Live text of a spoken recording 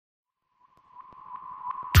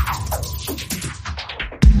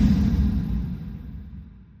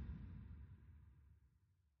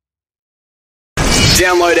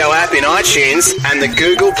Download our app in iTunes and the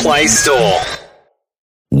Google Play Store.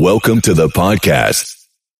 Welcome to the podcast.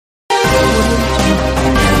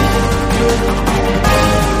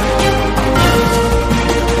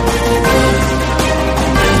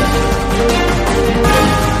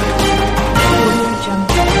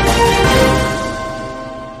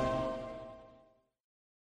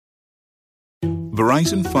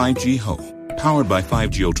 Verizon 5G Home, powered by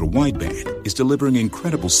 5G Ultra Wideband, is delivering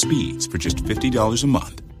incredible speeds for just $50 a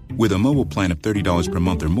month with a mobile plan of $30 per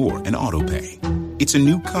month or more and auto pay. It's a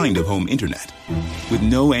new kind of home internet with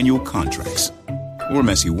no annual contracts or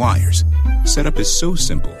messy wires. Setup is so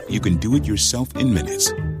simple, you can do it yourself in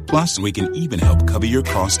minutes. Plus, we can even help cover your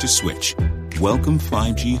cost to switch. Welcome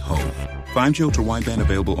 5G Home. 5G Ultra Wideband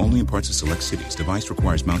available only in parts of select cities. Device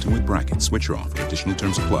requires mounting with brackets. Switcher offer. Additional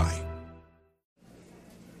terms apply.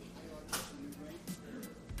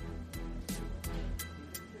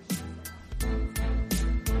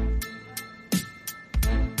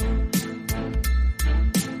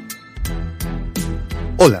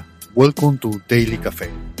 Hola, welcome to Daily Café,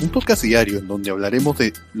 un podcast diario en donde hablaremos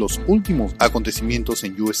de los últimos acontecimientos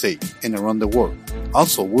en USA and around the world.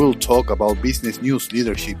 Also, we'll talk about business news,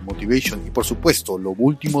 leadership, motivation y por supuesto lo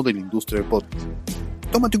último de la industria del podcast.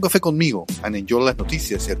 Tómate un café conmigo and enjoy las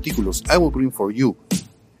noticias y artículos I will bring for you.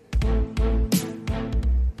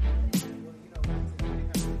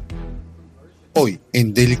 Hoy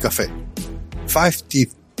en Daily Café, 5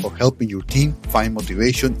 tips for helping your team find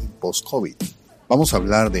motivation in post-COVID. Vamos a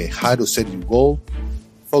hablar de how to set your goal,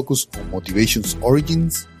 focus on motivation's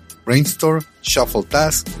origins, brainstorm, shuffle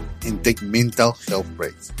tasks, and take mental health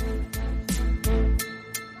breaks.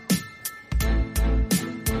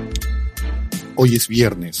 Hoy es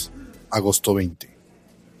viernes, agosto 20.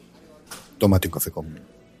 Tómate un café conmigo.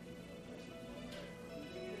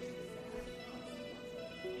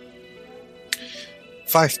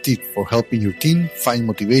 Five tips for helping your team find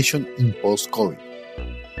motivation in post-COVID.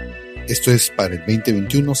 Esto es para el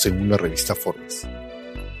 2021 según la revista Forbes.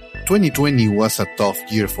 2020 was a tough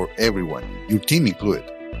year for everyone, your team included.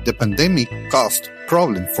 The pandemic caused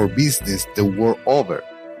problems for business the world over,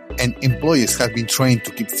 and employees have been trying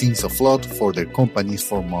to keep things afloat for their companies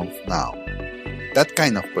for months now. That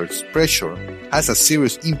kind of pressure has a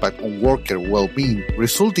serious impact on worker well-being,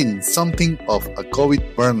 resulting in something of a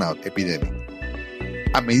COVID burnout epidemic.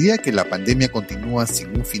 A medida que la pandemia continúa sin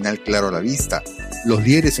un final claro a la vista, los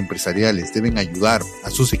líderes empresariales deben ayudar a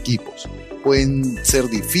sus equipos. Pueden ser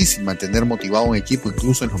difícil mantener motivado a un equipo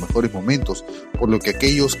incluso en los mejores momentos, por lo que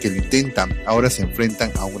aquellos que lo intentan ahora se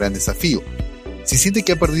enfrentan a un gran desafío. Si siente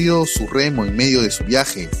que ha perdido su remo en medio de su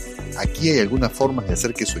viaje, aquí hay algunas formas de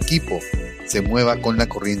hacer que su equipo se mueva con la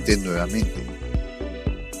corriente nuevamente.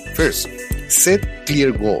 First, set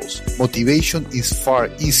clear goals. Motivation is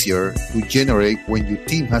far easier to generate when your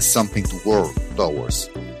team has something to work towards.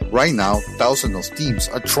 Right now, thousands of teams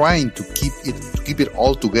are trying to keep it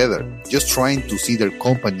all together, just trying to see their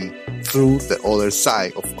company through the other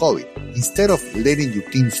side of COVID. Instead of letting your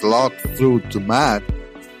team slog through the mud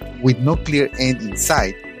with no clear end in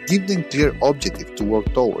sight, give them clear objectives to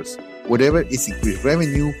work towards, whatever is increased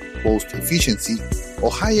revenue, boost efficiency,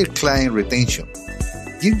 or higher client retention.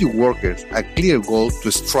 Give your workers a clear goal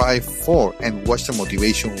to strive for and watch the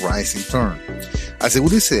motivation rise in turn.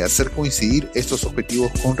 Asegúrese de hacer coincidir estos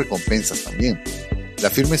objetivos con recompensas también.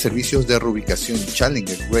 La firma de servicios de reubicación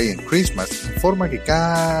Challenger, Gray & Christmas informa que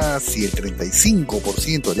casi el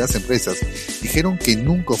 35% de las empresas dijeron que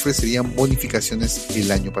nunca ofrecerían bonificaciones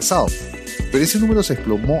el año pasado, pero ese número se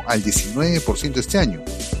desplomó al 19% este año.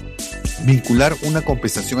 Vincular una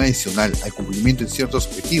compensación adicional al cumplimiento de ciertos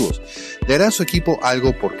objetivos le hará a su equipo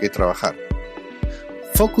algo por qué trabajar.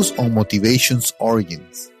 Focus on motivation's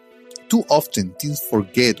origins. Too often, teams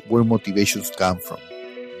forget where motivations come from.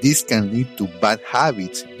 This can lead to bad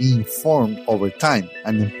habits being formed over time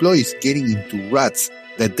and employees getting into ruts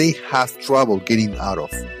that they have trouble getting out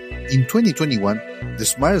of. In 2021, the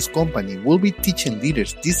smartest company will be teaching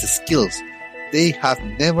leaders these skills they have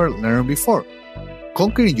never learned before.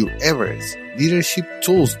 Conquering your Everest, leadership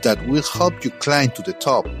tools that will help you climb to the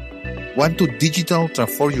top. Want to digital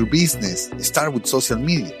transform your business? Start with social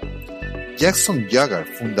media. Jackson Jagger,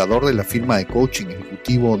 fundador de la firma de coaching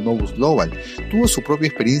ejecutivo Novus Global, tuvo su propia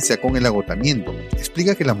experiencia con el agotamiento.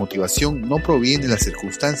 Explica que la motivación no proviene de las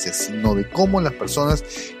circunstancias, sino de cómo las personas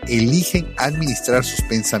eligen administrar sus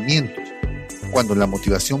pensamientos. Cuando la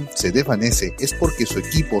motivación se desvanece es porque su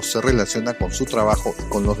equipo se relaciona con su trabajo y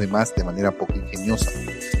con los demás de manera poco ingeniosa.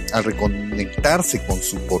 Al reconectarse con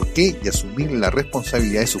su porqué y asumir la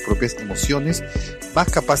responsabilidad de sus propias emociones, más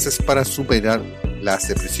capaces para superar las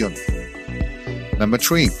depresiones. Number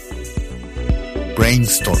 3.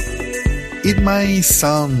 Brainstorm. It might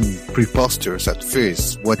sound preposterous at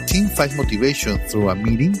first what team finds motivation through a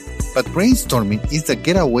meeting, but brainstorming is the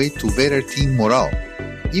getaway to better team morale.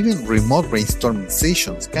 Even remote brainstorming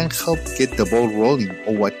sessions can help get the ball rolling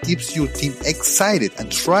on what keeps your team excited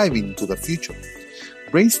and thriving into the future.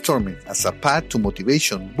 Brainstorming as a path to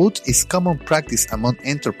motivation boost is common practice among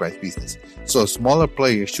enterprise business, so smaller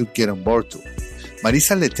players should get on board too.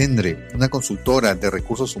 Marisa Letendre, una consultora de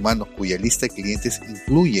recursos humanos cuya lista de clientes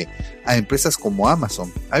incluye a empresas como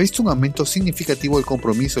Amazon, ha visto un aumento significativo del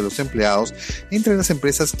compromiso de los empleados entre las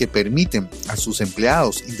empresas que permiten a sus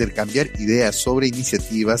empleados intercambiar ideas sobre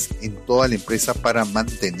iniciativas en toda la empresa para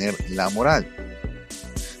mantener la moral.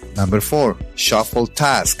 Number 4. Shuffle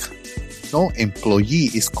task. No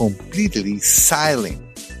employee is completely silent.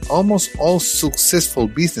 Almost all successful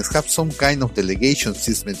businesses have some kind of delegation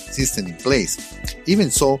system in place.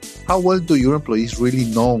 Even so, how well do your employees really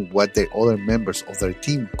know what the other members of their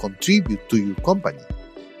team contribute to your company?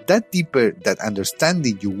 The deeper that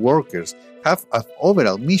understanding your workers have an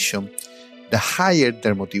overall mission, the higher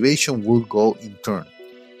their motivation will go in turn.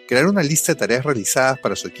 Crear una lista de tareas realizadas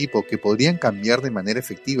para su equipo que podrían cambiar de manera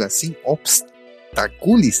efectiva sin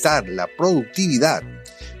obstaculizar la productividad.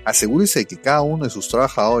 Asegúrese de que cada uno de sus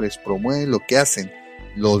trabajadores promueve lo que hacen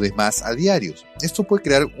los demás a diario. Esto puede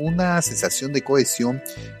crear una sensación de cohesión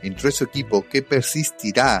entre su equipo que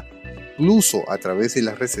persistirá incluso a través de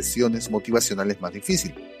las recesiones motivacionales más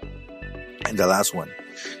difíciles. And the last one,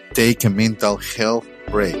 take a mental health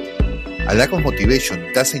break. A lack of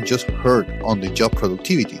motivation doesn't just hurt on the job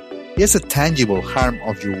productivity, it has a tangible harm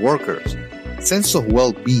of your workers. Sense of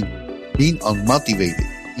well-being, being unmotivated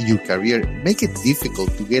in your career make it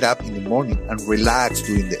difficult to get up in the morning and relax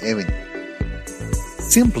during the evening.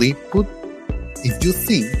 Simply put, if you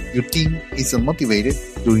think your team is unmotivated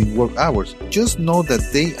during work hours, just know that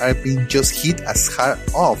they are being just hit as hard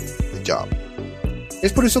off the job.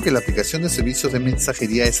 Es por eso que la aplicación de servicios de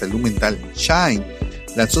mensajería de salud mental Chime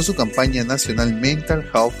lanzó su campaña nacional Mental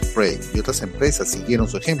Health Break y otras empresas siguieron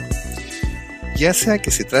su ejemplo. Ya sea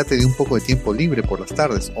que se trate de un poco de tiempo libre por las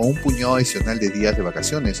tardes o un puñado adicional de días de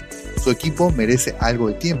vacaciones, su equipo merece algo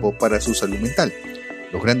de tiempo para su salud mental.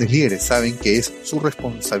 Los grandes líderes saben que es su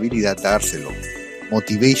responsabilidad dárselo.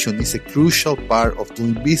 Motivation is a crucial part of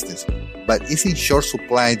doing business, but is in short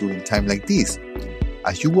supply during time like this.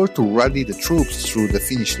 As you work to rally the troops through the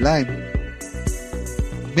finish line,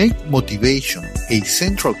 make motivation a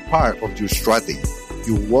central part of your strategy.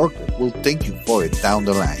 Your work will thank you for it down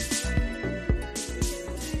the line.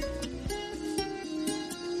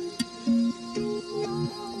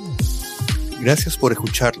 Gracias por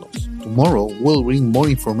escucharlos. Tomorrow we'll bring more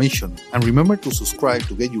information, and remember to subscribe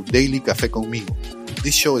to get your daily café conmigo.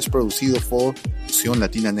 This show is producido por Fusión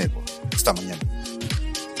Latina Network. Hasta mañana.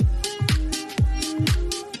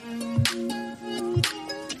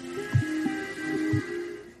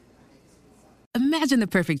 Imagine the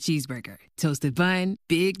perfect cheeseburger. Toasted bun,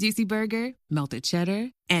 big juicy burger, melted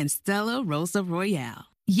cheddar, and Stella Rosa Royale.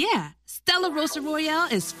 Yeah, Stella Rosa Royale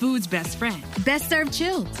is food's best friend. Best served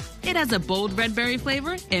chilled. It has a bold red berry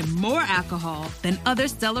flavor and more alcohol than other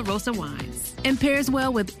Stella Rosa wines. And pairs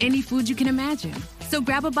well with any food you can imagine. So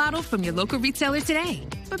grab a bottle from your local retailer today.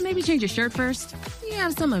 But maybe change your shirt first. You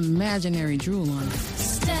have some imaginary drool on it.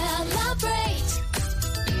 Celebrate.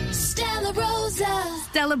 Stella Rosa.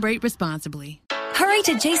 Celebrate responsibly. Hurry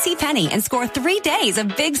to JCPenney and score 3 days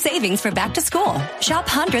of big savings for back to school. Shop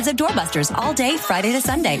hundreds of doorbusters all day, Friday to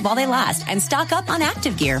Sunday, while they last, and stock up on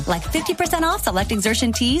active gear, like 50% off select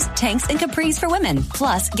Exertion tees, tanks, and capris for women.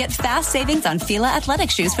 Plus, get fast savings on Fila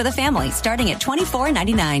athletic shoes for the family, starting at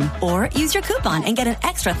 $24.99. Or use your coupon and get an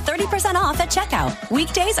extra 30% off at checkout.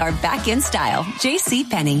 Weekdays are back in style.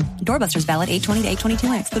 JCPenney. Doorbusters valid 8/20 to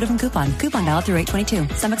 8/22 and excluded from coupon. Coupon valid through 8/22.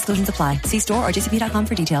 Some exclusions apply. See store or jcp.com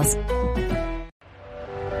for details.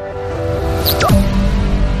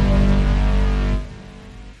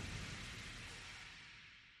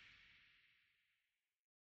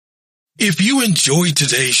 If you enjoyed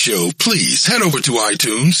today's show, please head over to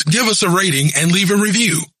iTunes, give us a rating, and leave a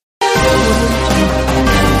review.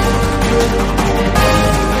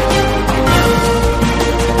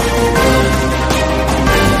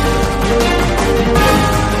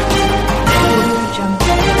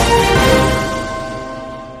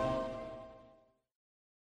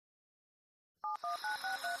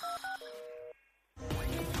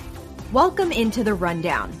 Welcome into The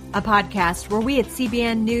Rundown, a podcast where we at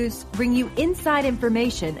CBN News bring you inside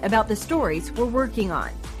information about the stories we're working on.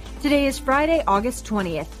 Today is Friday, August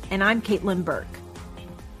 20th, and I'm Caitlin Burke.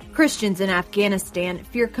 Christians in Afghanistan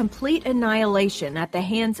fear complete annihilation at the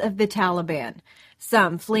hands of the Taliban.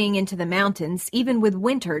 Some fleeing into the mountains, even with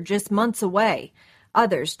winter just months away.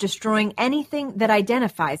 Others destroying anything that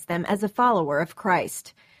identifies them as a follower of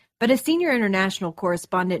Christ. But as senior international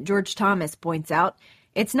correspondent George Thomas points out,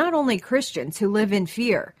 it's not only Christians who live in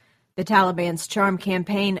fear. The Taliban's charm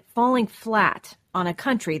campaign falling flat on a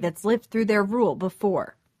country that's lived through their rule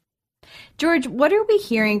before. George, what are we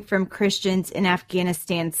hearing from Christians in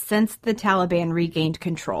Afghanistan since the Taliban regained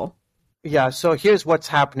control? Yeah, so here's what's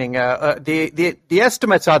happening. The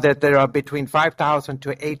estimates are that there are between 5,000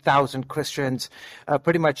 to 8,000 Christians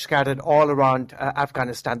pretty much scattered all around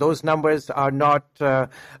Afghanistan. Those numbers are not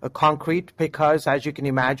concrete because, as you can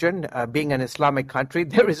imagine, being an Islamic country,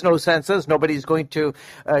 there is no census. Nobody's going to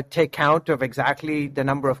take count of exactly the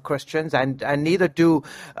number of Christians, and neither do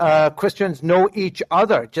Christians know each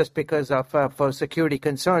other just because of for security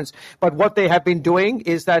concerns. But what they have been doing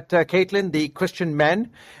is that, Caitlin, the Christian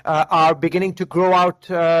men are beginning to grow out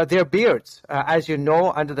their beards. As you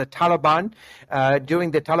know, under the Taliban,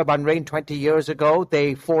 during the Taliban reign 20 years ago,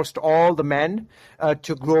 they forced all the men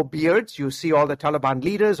to grow beards. You see all the Taliban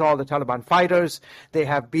leaders, all the Taliban fighters, they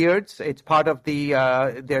have beards. It's part of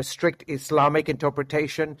their strict Islamic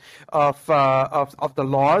interpretation of the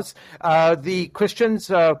laws. The Christians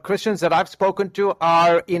that I've spoken to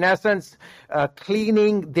are, in essence,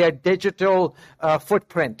 cleaning their digital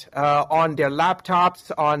footprint on their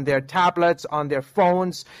laptops, on their tablets, on their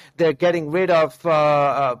phones. They're getting rid of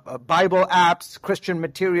Bible apps, Christian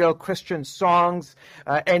material, Christian songs,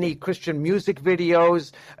 any Christian music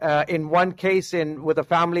videos. In one case, with a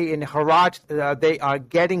family in Herat, they are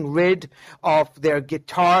getting rid of their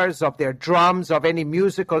guitars, of their drums, of any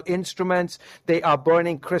musical instruments. They are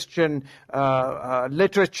burning Christian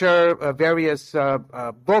literature, various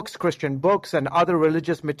books, Christian books, and other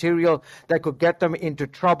religious material that could get them into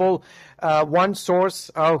trouble. One source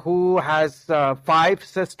who has 5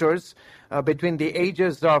 sisters between the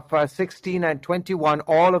ages of 16 and 21.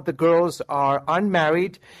 All of the girls are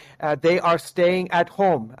unmarried. They are staying at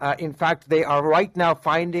home. In fact, they are right now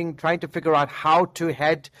trying to figure out how to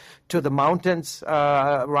head to the mountains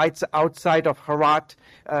right outside of Herat,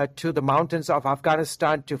 to the mountains of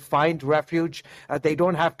Afghanistan to find refuge. They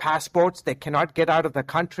don't have passports. They cannot get out of the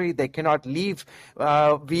country. They cannot leave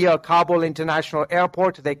via Kabul International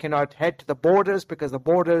Airport. They cannot head to the borders because the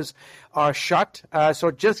borders are shut.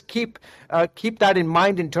 So just keep that in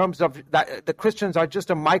mind in terms of that. The Christians are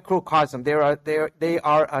just a microcosm. They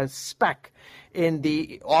are a speck in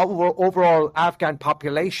the overall Afghan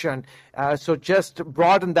population. So just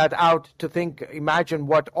broaden that out to imagine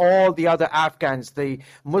what all the other Afghans, the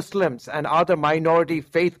Muslims and other minority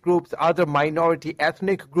faith groups, other minority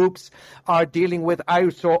ethnic groups are dealing with. I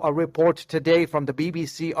saw a report today from the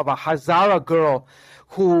BBC of a Hazara girl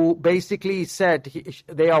who basically said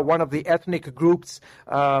they are one of the ethnic groups,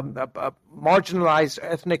 marginalized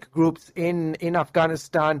ethnic groups in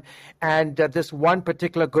Afghanistan. And this one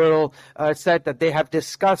particular girl said that they have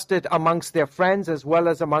discussed it amongst their friends as well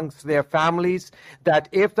as amongst their families, that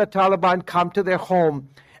if the Taliban come to their home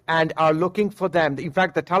and are looking for them, in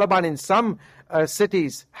fact, the Taliban in some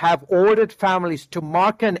cities have ordered families to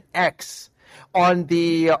mark an X on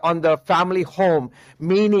the family home,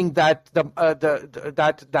 meaning that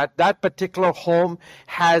that particular home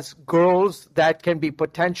has girls that can be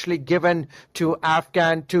potentially given to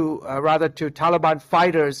Taliban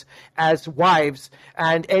fighters as wives,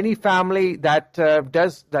 and any family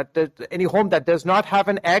any home that does not have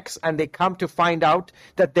an X, and they come to find out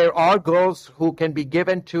that there are girls who can be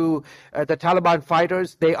given to the Taliban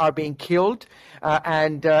fighters, they are being killed.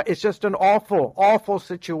 And it's just an awful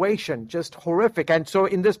situation, just horrific. And so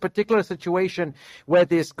in this particular situation where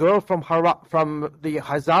this girl from the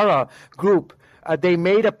Hazara group, they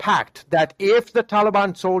made a pact that if the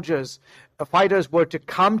Taliban fighters were to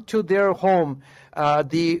come to their home,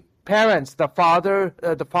 the parents, the father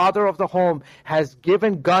of the home has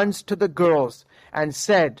given guns to the girls and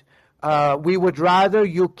said, we would rather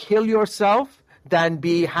you kill yourself than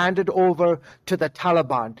be handed over to the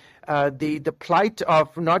Taliban. The plight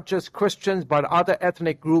of not just Christians but other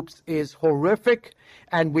ethnic groups is horrific,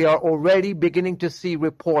 and we are already beginning to see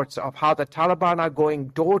reports of how the Taliban are going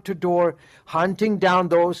door to door, hunting down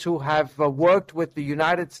those who have worked with the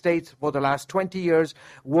United States for the last 20 years,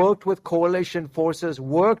 worked with coalition forces,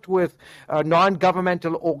 worked with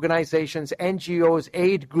non-governmental organizations, NGOs,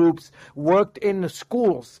 aid groups, worked in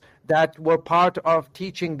schools that were part of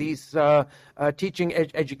teaching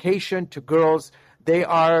education to girls. They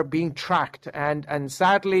are being tracked, and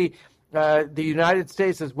sadly, the United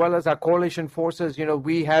States, as well as our coalition forces,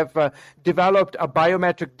 we have developed a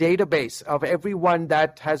biometric database of everyone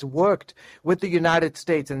that has worked with the United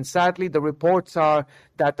States. And sadly, the reports are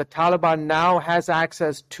that the Taliban now has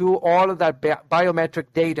access to all of that biometric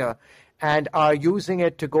data and are using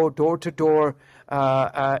it to go door to door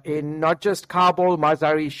in not just Kabul,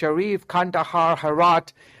 Mazar-e Sharif, Kandahar,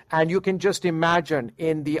 Herat, and you can just imagine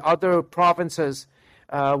in the other provinces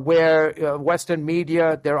where Western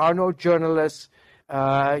media, there are no journalists.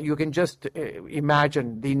 You can just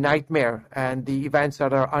imagine the nightmare and the events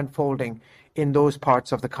that are unfolding in those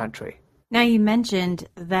parts of the country. Now, you mentioned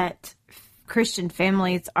that Christian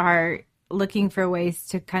families are looking for ways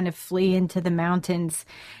to kind of flee into the mountains.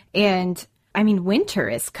 And I mean, winter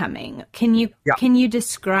is coming. Can you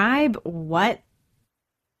describe what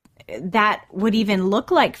that would even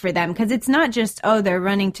look like for them? Because it's not just, they're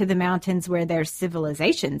running to the mountains where there's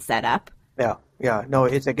civilization set up. Yeah. No,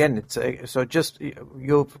 so just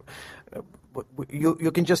you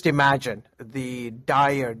can just imagine the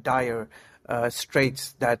dire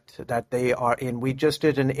straits that they are in. We just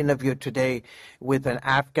did an interview today with an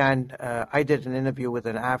Afghan. I did an interview with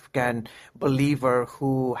an Afghan believer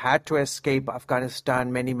who had to escape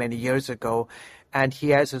Afghanistan many years ago. And he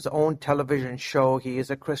has his own television show. He is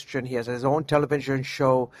a Christian. He has his own television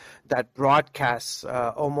show that broadcasts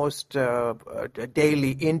almost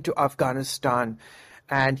daily into Afghanistan.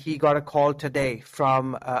 And he got a call today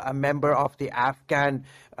from a member of the Afghan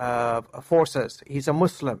forces. He's a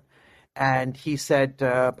Muslim. And he said,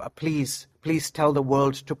 please tell the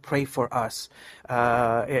world to pray for us.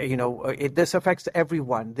 This affects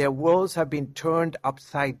everyone. Their worlds have been turned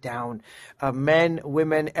upside down. Men,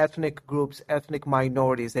 women, ethnic groups, ethnic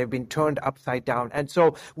minorities, they've been turned upside down. And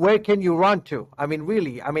so where can you run to? I mean,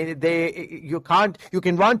 really, you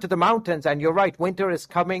can run to the mountains, and you're right, winter is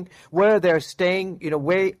coming. Where they're staying,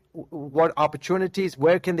 what opportunities,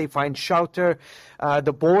 where can they find shelter?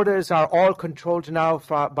 The borders are all controlled now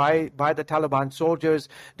by the Taliban soldiers.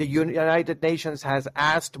 The United Nations has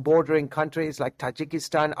asked bordering countries like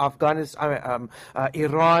Tajikistan, Afghanistan,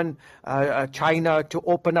 Iran, China to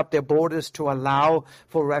open up their borders to allow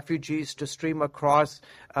for refugees to stream across.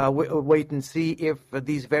 Wait and see if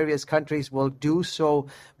these various countries will do so.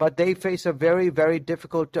 But they face a very, very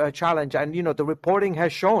difficult challenge. And, the reporting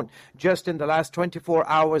has shown just in the last 24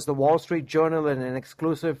 hours, the Wall Street Journal, in an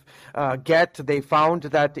exclusive they found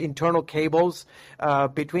that internal cables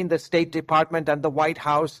between the State Department and the White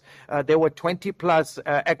House, there were 20 plus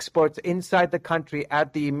experts inside the country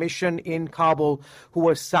at the mission in Kabul who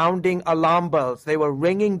were sounding alarm bells. They were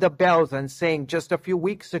ringing the bells and saying just a few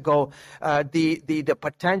weeks ago the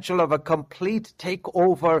potential of a complete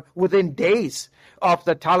takeover within days of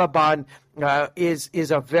the Taliban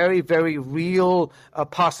is a very, very real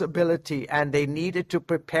possibility, and they needed to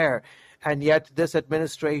prepare. And yet this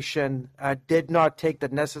administration did not take the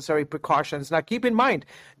necessary precautions. Now, keep in mind,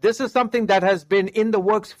 this is something that has been in the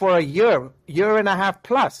works for a year and a half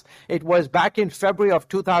plus. It was back in February of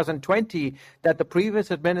 2020 that the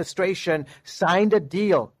previous administration signed a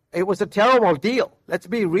deal. It was a terrible deal. Let's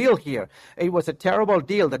be real here. It was a terrible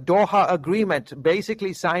deal. The Doha Agreement,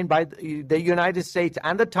 basically signed by the United States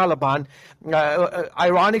and the Taliban.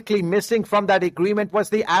 Ironically, missing from that agreement was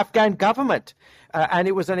the Afghan government. And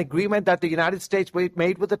it was an agreement that the United States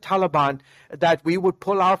made with the Taliban that we would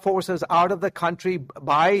pull our forces out of the country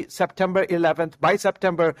by September 11th, by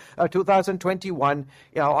September 2021,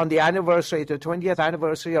 on the anniversary, the 20th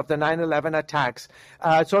anniversary of the 9/11 attacks.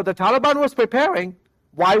 So the Taliban was preparing.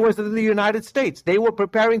 Why was it in the United States? They were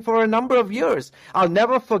preparing for a number of years. I'll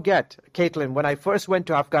never forget, Caitlin, when I first went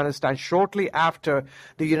to Afghanistan shortly after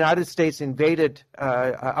the United States invaded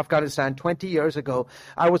Afghanistan 20 years ago.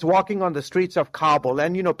 I was walking on the streets of Kabul,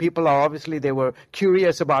 and, people are obviously, they were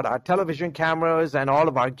curious about our television cameras and all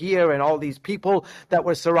of our gear and all these people that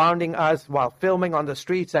were surrounding us while filming on the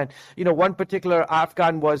streets. And, one particular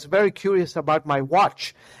Afghan was very curious about my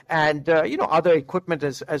watch and, other equipment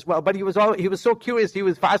as well. But he was so curious. He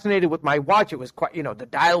was fascinated with my watch. It was quite, the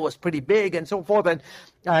dial was pretty big and so forth.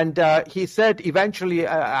 And he said eventually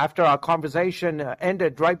after our conversation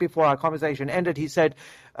ended, right before our conversation ended, he said,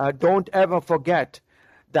 don't ever forget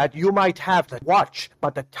that you might have the watch,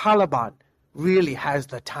 but the Taliban really has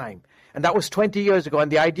the time. And that was 20 years ago.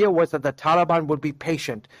 And the idea was that the Taliban would be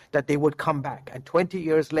patient, that they would come back. And 20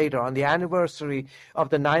 years later, on the anniversary of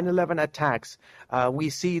the 9/11 attacks, we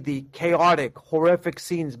see the chaotic, horrific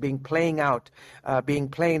scenes being played out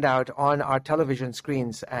on our television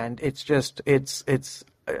screens. And it's just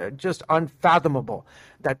unfathomable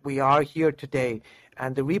that we are here today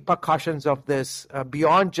and the repercussions of this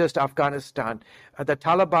beyond just Afghanistan. The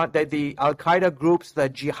Taliban, the Al-Qaeda groups, the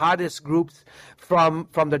jihadist groups from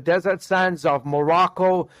the desert sands of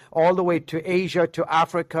Morocco all the way to Asia, to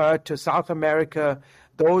Africa, to South America,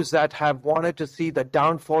 those that have wanted to see the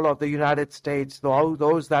downfall of the United States,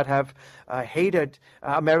 those that have hated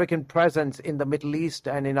American presence in the Middle East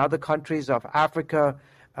and in other countries of Africa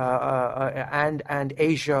and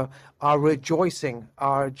Asia, are rejoicing,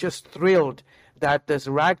 are just thrilled that this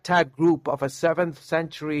ragtag group of a 7th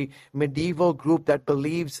century medieval group that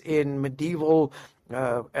believes in medieval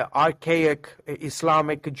archaic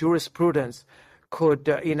Islamic jurisprudence could,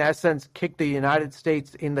 in essence, kick the United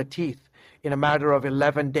States in the teeth in a matter of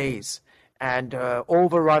 11 days and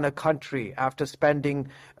overrun a country after spending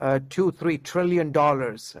 $2-3 trillion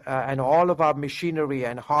and all of our machinery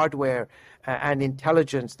and hardware and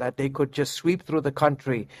intelligence, that they could just sweep through the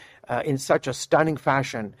country in such a stunning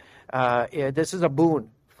fashion. This is a boon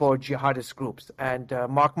for jihadist groups. And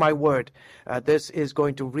mark my word, this is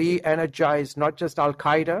going to re-energize not just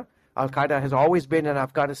Al-Qaeda. Al-Qaeda has always been in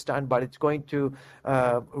Afghanistan, but it's going to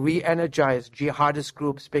re-energize jihadist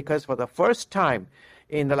groups, because for the first time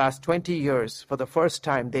in the last 20 years, for the first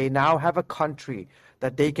time, they now have a country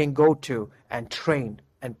that they can go to and train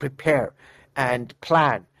and prepare and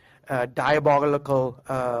plan diabolical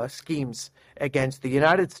schemes against the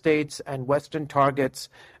United States and Western targets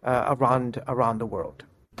around the world.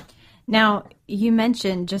 Now, you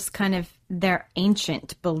mentioned just kind of their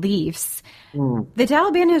ancient beliefs. The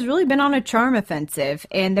Taliban has really been on a charm offensive,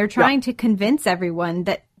 and they're trying to convince everyone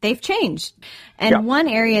that they've changed. And one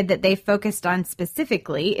area that they focused on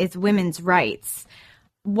specifically is women's rights.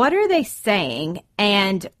 What are they saying?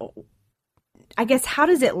 And I guess, how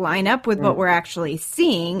does it line up with what we're actually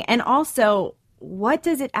seeing? And also, what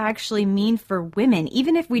does it actually mean for women,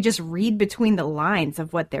 even if we just read between the lines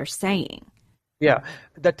of what they're saying? Yeah,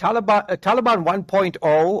 the Taliban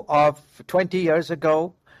 1.0 of 20 years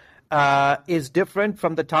ago is different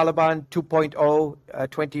from the Taliban 2.0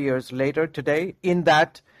 20 years later today, in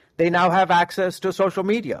that they now have access to social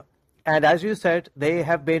media. And as you said, they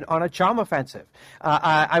have been on a charm offensive.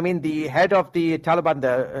 I mean, the head of the Taliban,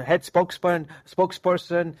 the head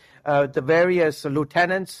spokesperson, the various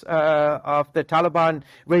lieutenants of the Taliban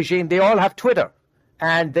regime, they all have Twitter.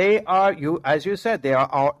 And they are, as you said, they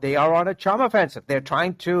are on a charm offensive. They're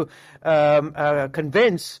trying to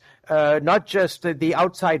convince not just the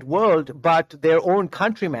outside world, but their own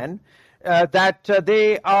countrymen that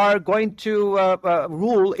they are going to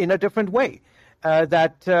rule in a different way.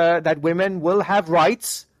 That women will have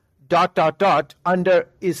rights, ... under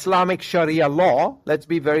Islamic Sharia law. Let's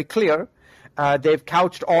be very clear. They've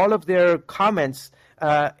couched all of their comments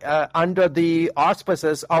under the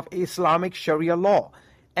auspices of Islamic Sharia law.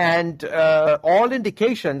 And all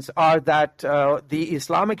indications are that the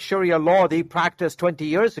Islamic Sharia law they practiced 20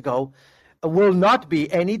 years ago will not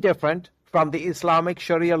be any different from the Islamic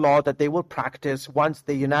Sharia law that they will practice once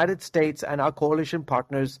the United States and our coalition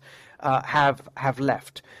partners have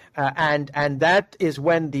left. And that is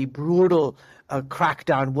when the brutal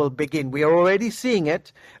crackdown will begin. We are already seeing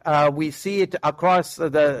it. We see it across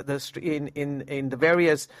in the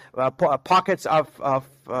various pockets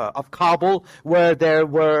of Kabul, where there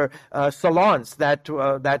were salons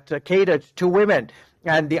that catered to women.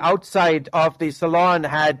 And the outside of the salon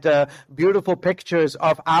had beautiful pictures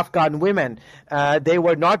of Afghan women. They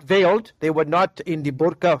were not veiled. They were not in the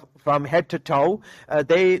burqa from head to toe.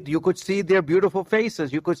 You could see their beautiful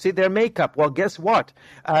faces. You could see their makeup. Well, guess what?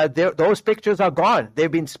 Those pictures are gone.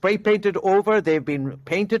 They've been spray painted over. They've been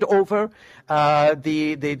painted over.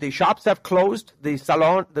 The shops have closed. The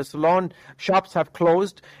salon shops have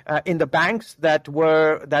closed. In the banks that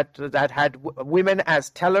had women as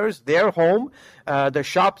tellers, they're home. The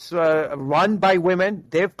shops run by women,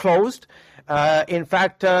 they've closed. In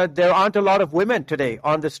fact, there aren't a lot of women today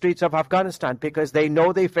on the streets of Afghanistan, because they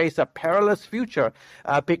know they face a perilous future,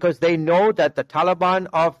 because they know that the Taliban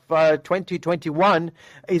of 2021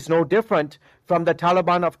 is no different from the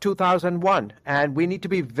Taliban of 2001. And we need to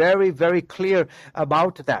be very, very clear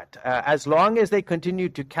about that. As long as they continue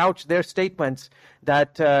to couch their statements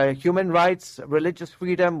that human rights, religious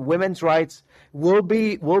freedom, women's rights will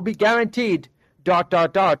be guaranteed ...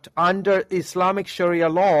 under Islamic Sharia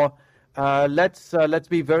law, let's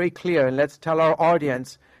be very clear, and let's tell our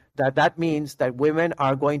audience that means that women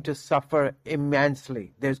are going to suffer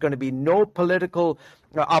immensely. There's going to be no political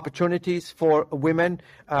opportunities for women.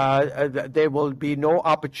 There will be no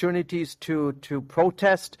opportunities to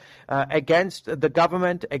protest against the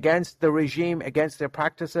government, against the regime, against their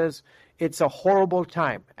practices. It's a horrible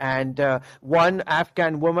time. And one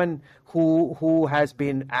Afghan woman who has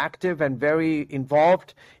been active and very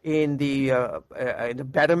involved in the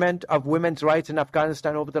betterment of women's rights in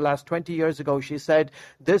Afghanistan over the last 20 years ago, she said,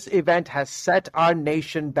 this event has set our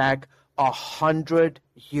nation back 100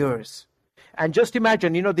 years. And just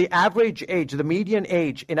imagine, the average age, the median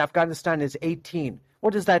age in Afghanistan is 18.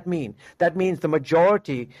 What does that mean? That means the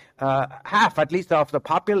majority, half at least of the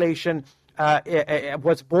population,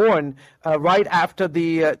 was born right after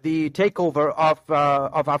the takeover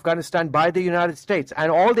of Afghanistan by the United States,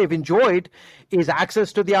 and all they've enjoyed is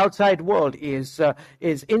access to the outside world, is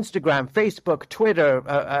Instagram, Facebook, Twitter,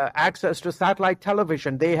 access to satellite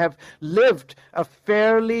television. They have lived a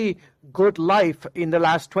fairly good life in the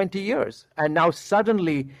last 20 years, and now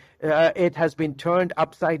suddenly it has been turned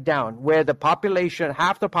upside down, where the population,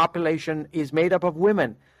 half the population, is made up of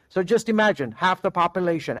women. So just imagine, half the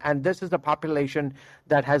population, and this is the population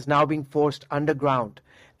that has now been forced underground,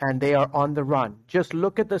 and they are on the run. Just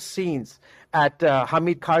look at the scenes at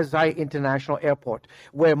Hamid Karzai International Airport,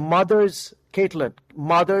 where mothers, Caitlin,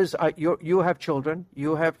 mothers are, you have children,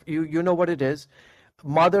 you know what it is.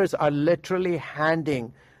 Mothers are literally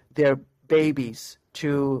handing their babies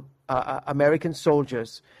to American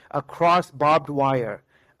soldiers across barbed wire,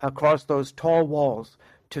 across those tall walls,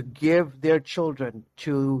 to give their children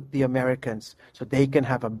to the Americans so they can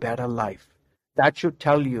have a better life. That should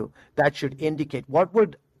tell you, that should indicate what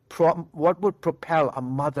would propel a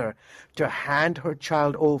mother to hand her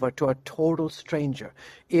child over to a total stranger,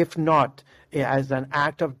 if not as an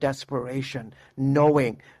act of desperation,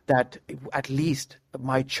 knowing that at least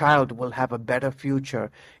my child will have a better future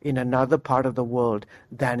in another part of the world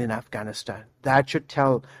than in Afghanistan. That should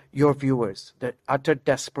tell your viewers the utter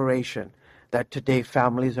desperation that today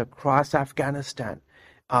families across Afghanistan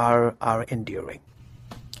are enduring.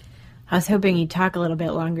 I was hoping you'd talk a little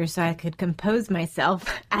bit longer so I could compose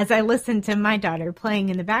myself as I listen to my daughter playing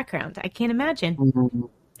in the background. I can't imagine.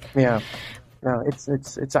 Mm-hmm. Yeah, no,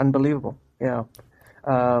 it's unbelievable. Yeah.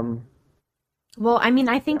 Well, I mean,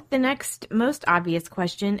 I think the next most obvious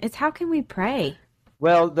question is, how can we pray?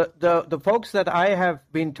 Well, the folks that I have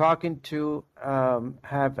been talking to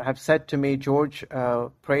have said to me, George,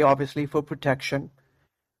 pray obviously for protection.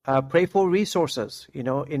 Pray for resources.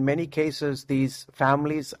 In many cases, these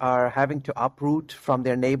families are having to uproot from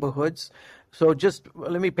their neighborhoods. So just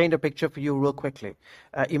let me paint a picture for you real quickly.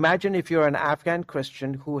 Imagine if you're an Afghan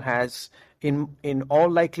Christian who has, in all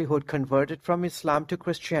likelihood, converted from Islam to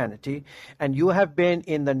Christianity, and you have been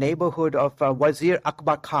in the neighborhood of Wazir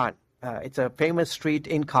Akbar Khan. It's a famous street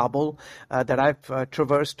in Kabul that I've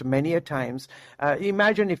traversed many a times.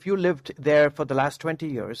 Imagine if you lived there for the last 20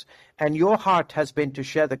 years and your heart has been to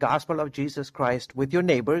share the gospel of Jesus Christ with your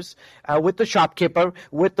neighbors, with the shopkeeper,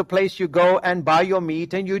 with the place you go and buy your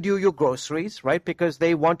meat and you do your groceries, right? Because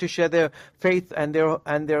they want to share their faith and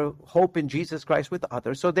their hope in Jesus Christ with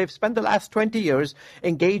others. So they've spent the last 20 years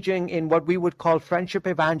engaging in what we would call friendship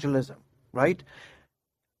evangelism, right?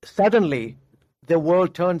 Suddenly, the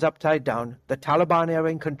world turns upside down. The Taliban are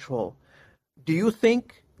in control. Do you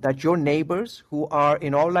think that your neighbors, who are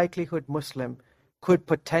in all likelihood Muslim, could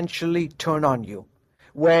potentially turn on you?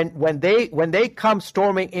 When they come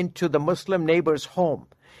storming into the Muslim neighbor's home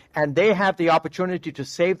and they have the opportunity to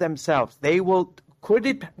save themselves, they will. Could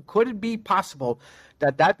it be possible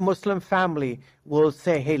that Muslim family will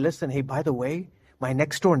say, hey, listen, hey, by the way, my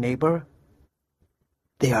next door neighbor,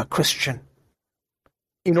 they are Christian.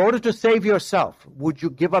 In order to save yourself, would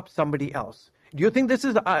you give up somebody else? Do you think this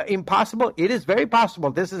is impossible? It is very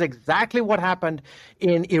possible. This is exactly what happened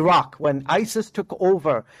in Iraq when ISIS took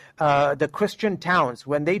over the Christian towns,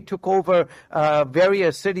 when they took over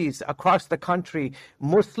various cities across the country.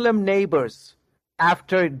 Muslim neighbors,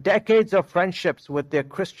 after decades of friendships with their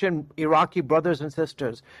Christian Iraqi brothers and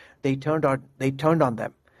sisters, they turned on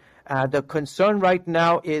them. The concern right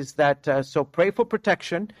now is that, so pray for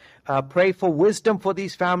protection, pray for wisdom for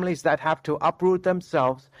these families that have to uproot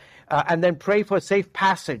themselves, and then pray for safe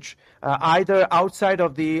passage, either outside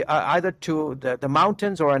of either to the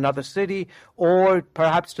mountains or another city, or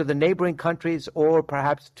perhaps to the neighboring countries, or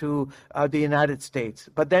perhaps to the United States.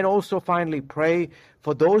 But then also finally pray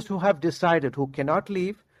for those who have decided, who cannot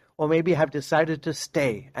leave, or maybe have decided to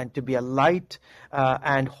stay and to be a light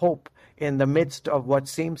and hope in the midst of what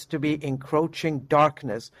seems to be encroaching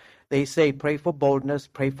darkness. They say, pray for boldness,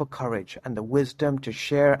 pray for courage, and the wisdom to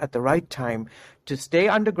share at the right time, to stay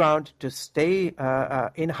underground, to stay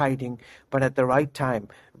in hiding, but at the right time,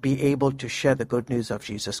 be able to share the good news of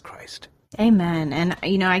Jesus Christ. Amen. And,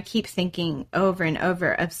 I keep thinking over and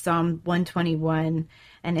over of Psalm 121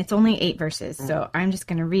 And it's only 8 verses, so I'm just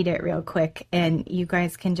going to read it real quick, and you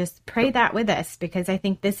guys can just pray that with us, because I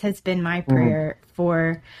think this has been my prayer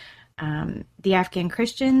for the Afghan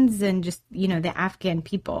Christians and just, the Afghan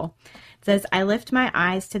people. It says, I lift my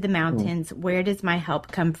eyes to the mountains. Where does my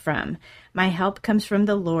help come from? My help comes from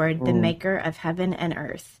the Lord, the maker of heaven and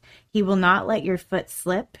earth. He will not let your foot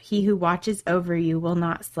slip. He who watches over you will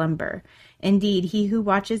not slumber. Indeed, he who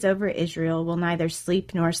watches over Israel will neither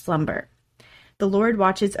sleep nor slumber. The Lord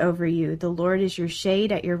watches over you. The Lord is your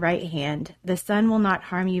shade at your right hand. The sun will not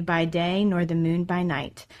harm you by day, nor the moon by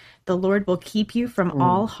night. The Lord will keep you from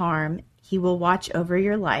all harm. He will watch over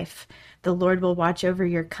your life. The Lord will watch over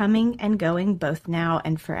your coming and going, both now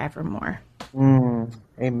and forevermore.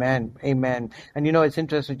 Amen. Amen. And it's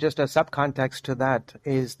interesting, just a subcontext to that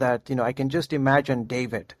is that, I can just imagine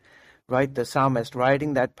David, right, the psalmist,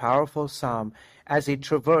 writing that powerful psalm as he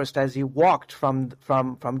traversed, as he walked from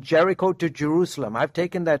Jericho to Jerusalem. I've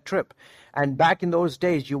taken that trip. And back in those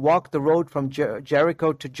days, you walk the road from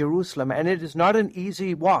Jericho to Jerusalem, and it is not an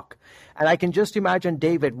easy walk. And I can just imagine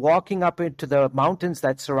David walking up into the mountains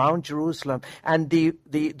that surround Jerusalem, and the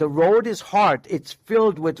road is hard. It's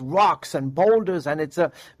filled with rocks and boulders, and it's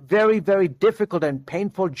a very, very difficult and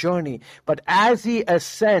painful journey. But as he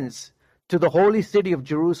ascends to the holy city of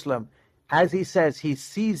Jerusalem, as he says, he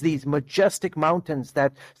sees these majestic mountains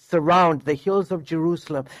that surround the hills of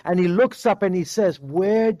Jerusalem, and he looks up and he says,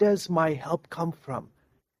 where does my help come from?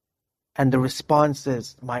 And the response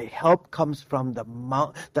is, my help comes from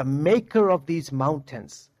the maker of these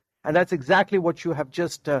mountains. And that's exactly what you have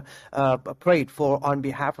just prayed for on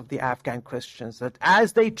behalf of the Afghan Christians, that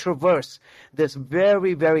as they traverse this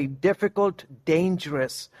very, very difficult,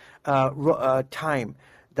 dangerous time,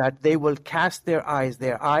 that they will cast their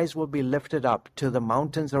eyes will be lifted up to the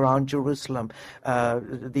mountains around Jerusalem.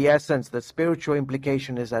 The essence, the spiritual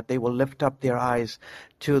implication is that they will lift up their eyes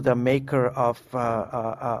to the maker of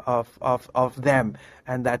them,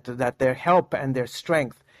 and that their help and their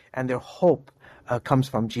strength and their hope comes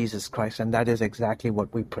from Jesus Christ. And that is exactly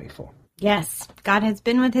what we pray for. Yes, God has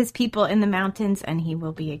been with his people in the mountains, and he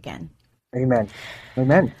will be again. Amen.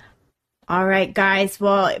 Amen. All right, guys.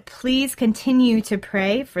 Well, please continue to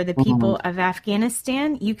pray for the people of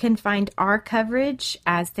Afghanistan. You can find our coverage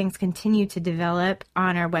as things continue to develop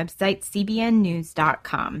on our website,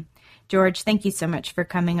 cbnnews.com. George, thank you so much for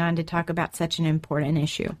coming on to talk about such an important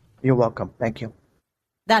issue. You're welcome. Thank you.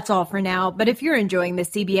 That's all for now, but if you're enjoying the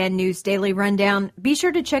CBN News Daily Rundown, be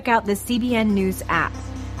sure to check out the CBN News app.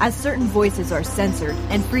 As certain voices are censored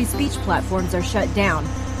and free speech platforms are shut down,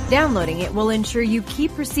 downloading it will ensure you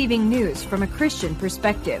keep receiving news from a Christian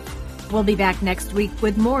perspective. We'll be back next week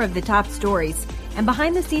with more of the top stories and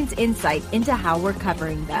behind-the-scenes insight into how we're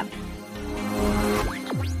covering them.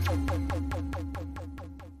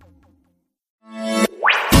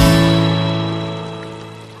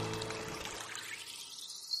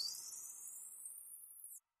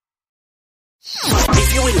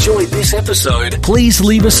 If you enjoyed this episode, please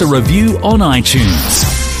leave us a review on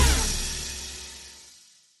iTunes.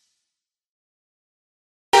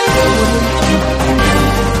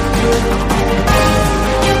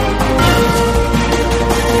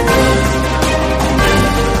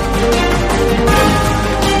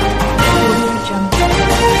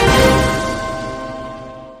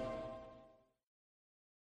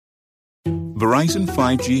 Verizon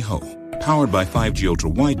 5G Home, powered by 5G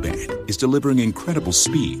Ultra Wideband, is delivering incredible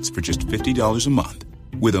speeds for just $50 a month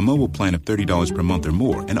with a mobile plan of $30 per month or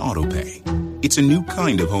more and auto pay. It's a new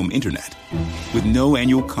kind of home internet with no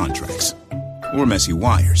annual contracts or messy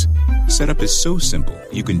wires. Setup is so simple,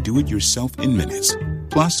 you can do it yourself in minutes.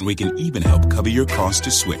 Plus, we can even help cover your cost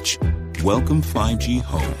to switch. Welcome 5G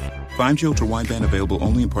Home. 5G Ultra Wideband available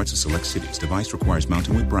only in parts of select cities. Device requires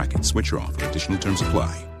mounting with brackets. Switcher offer. Additional terms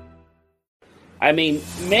apply. I mean,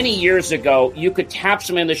 many years ago, you could tap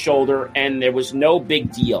someone in the shoulder and there was no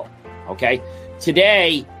big deal, okay?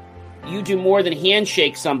 Today, you do more than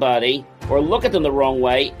handshake somebody or look at them the wrong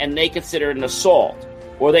way and they consider it an assault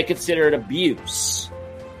or they consider it abuse.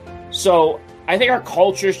 So I think our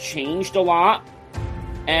culture's changed a lot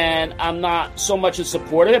and I'm not so much in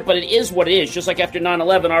support of it, but it is what it is. Just like after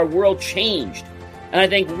 9/11, our world changed. And I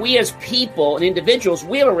think we as people and individuals,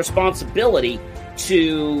 we have a responsibility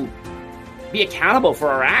to be accountable for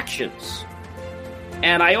our actions.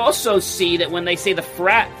 And I also see that when they say the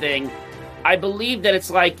frat thing, I believe that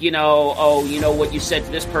it's like, oh, you know what you said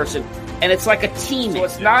to this person, and it's like a team. So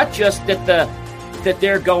it's not just that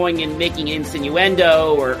they're going and making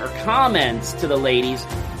insinuendo or comments to the ladies,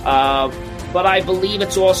 but I believe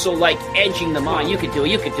it's also like edging them on. You could do it,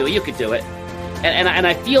 you could do it, you could do it. And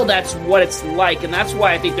I feel that's what it's like, and that's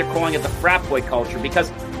why I think they're calling it the frat boy culture,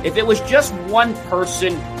 because if it was just one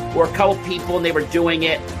person or a couple people and they were doing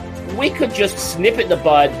it, we could just snip it in the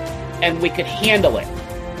bud and we could handle it.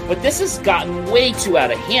 But this has gotten way too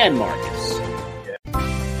out of hand, Marcus.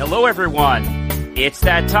 Hello, everyone. It's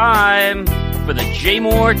that time for the J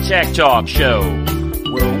Moore Tech Talk Show,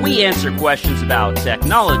 where we answer questions about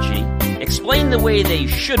technology, explain the way they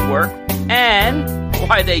should work, and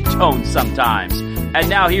why they don't sometimes. And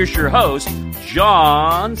now here's your host,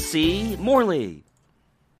 John C. Morley.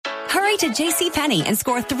 Hurry to JCPenney and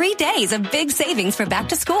score 3 days of big savings for back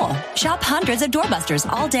to school. Shop hundreds of doorbusters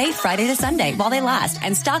all day, Friday to Sunday, while they last,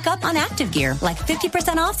 and stock up on active gear, like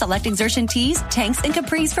 50% off select exertion tees, tanks, and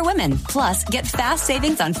capris for women. Plus, get fast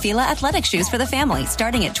savings on Fila athletic shoes for the family,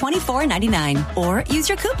 starting at $24.99. Or use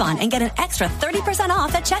your coupon and get an extra 30%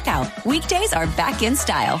 off at checkout. Weekdays are back in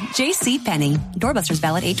style. JCPenney. Doorbusters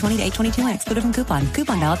valid 8/20 to 8/22 and excluded from coupon.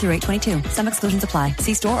 Coupon valid through 8/22. Some exclusions apply.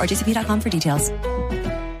 See store or jcp.com for details.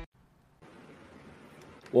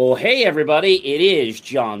 Well, hey, everybody. It is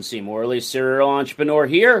John C. Morley, serial entrepreneur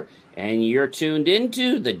here, and you're tuned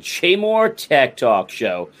into the J Moore Tech Talk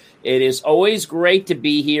Show. It is always great to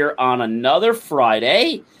be here on another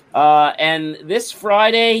Friday, and this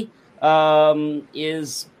Friday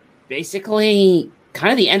is basically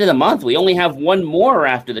kind of the end of the month. We only have one more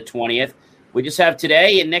after the 20th. We just have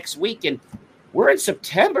today and next week, and we're in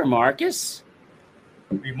September, Marcus.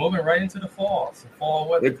 We're moving right into the fall. Some fall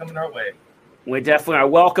weather coming our way. We definitely are.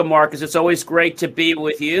 Welcome, Marcus. It's always great to be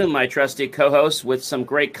with you, my trusty co-host, with some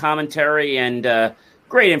great commentary and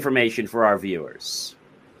great information for our viewers.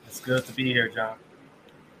 It's good to be here, John.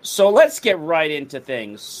 So let's get right into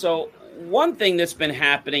things. So one thing that's been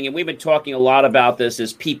happening, and we've been talking a lot about this,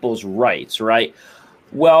 is people's rights, right?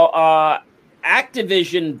 Well,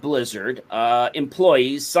 Activision Blizzard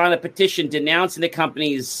employees signed a petition denouncing the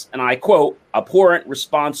company's, and I quote, abhorrent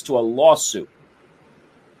response to a lawsuit.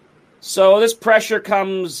 So this pressure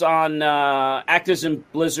comes on Activision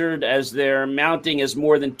Blizzard as they're mounting as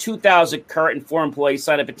more than 2,000 current and former employees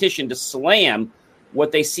sign a petition to slam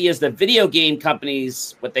what they see as the video game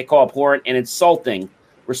company's, what they call abhorrent and insulting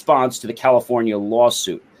response to the California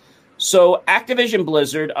lawsuit. So Activision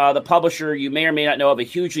Blizzard, the publisher, you may or may not know, of a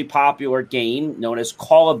hugely popular game known as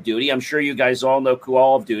Call of Duty. I'm sure you guys all know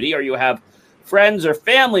Call of Duty, or you have friends or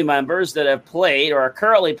family members that have played or are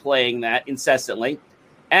currently playing that incessantly.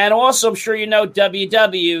 And also, I'm sure you know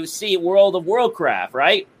WWC, World of Warcraft,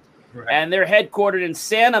 right? And they're headquartered in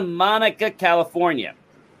Santa Monica, California.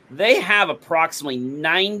 They have approximately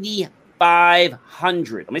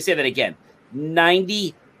 9,500. Let me say that again.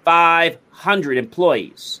 9,500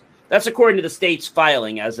 employees. That's according to the state's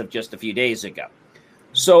filing as of just a few days ago.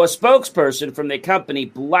 So a spokesperson from the company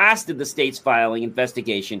blasted the state's filing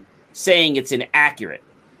investigation, saying it's inaccurate,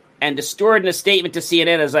 and distorted in a statement to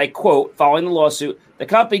CNN, as I quote, following the lawsuit, the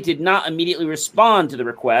company did not immediately respond to the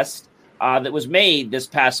request that was made this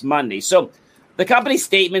past Monday. So the company's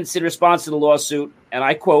statements in response to the lawsuit, and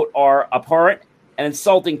I quote, are abhorrent and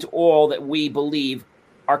insulting to all that we believe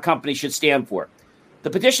our company should stand for. The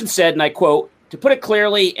petition said, and I quote, to put it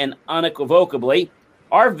clearly and unequivocally,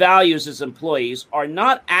 our values as employees are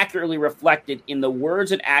not accurately reflected in the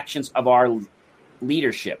words and actions of our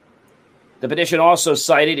leadership. The petition also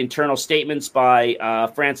cited internal statements by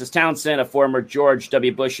Francis Townsend, a former George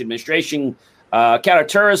W. Bush administration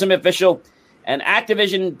counterterrorism official, and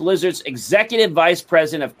Activision Blizzard's executive vice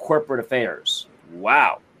president of corporate affairs.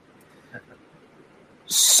 Wow.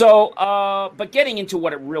 So, but getting into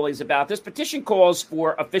what it really is about, this petition calls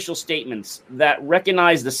for official statements that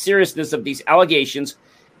recognize the seriousness of these allegations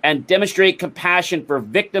and demonstrate compassion for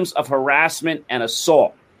victims of harassment and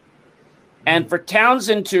assault. And for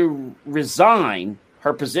Townsend to resign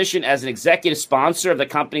her position as an executive sponsor of the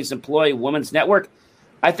company's employee women's network,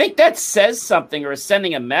 I think that says something or is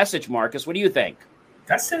sending a message, Marcus. What do you think?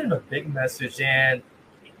 That's sending a big message. And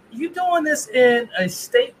you're doing this in a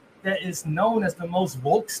state that is known as the most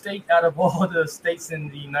woke state out of all the states in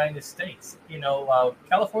the United States. You know,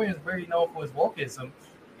 California is very known for its wokeism.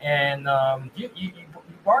 And you're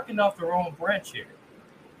barking off the wrong branch here.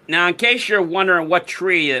 Now, in case you're wondering what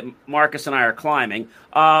tree that Marcus and I are climbing,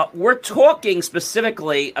 we're talking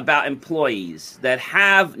specifically about employees that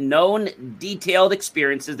have known detailed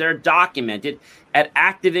experiences that are documented at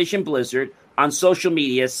Activision Blizzard on social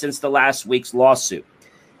media since the last week's lawsuit.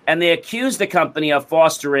 And they accuse the company of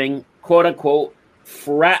fostering, quote-unquote,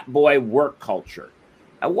 frat boy work culture.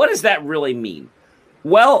 Now, what does that really mean?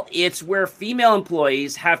 Well, it's where female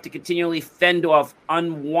employees have to continually fend off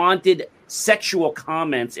unwanted sexual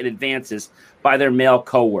comments and advances by their male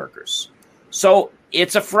coworkers. So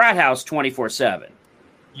it's a frat house 24/7.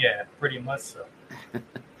 Yeah, pretty much so.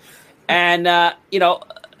 And,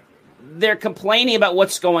 they're complaining about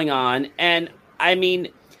what's going on. And, I mean,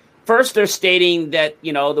 first they're stating that,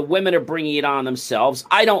 the women are bringing it on themselves.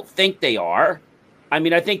 I don't think they are. I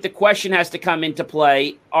mean, I think the question has to come into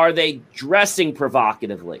play. Are they dressing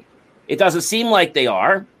provocatively? It doesn't seem like they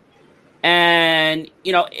are. And,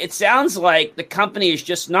 it sounds like the company is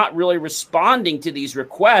just not really responding to these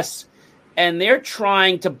requests. And they're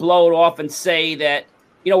trying to blow it off and say that,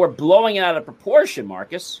 we're blowing it out of proportion,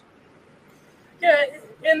 Marcus. Yeah,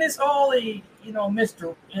 and it's all a,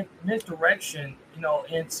 misdirection,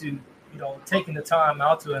 into, taking the time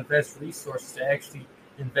out to invest resources to actually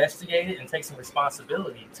investigate it and take some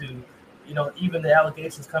responsibility to, even the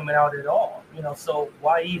allegations coming out at all. So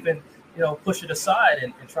why even, push it aside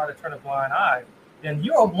and try to turn a blind eye? And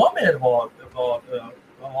you're a woman of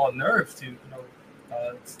all nerves to,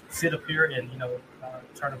 sit up here and,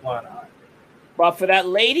 turn a blind eye. Well, for that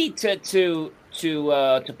lady to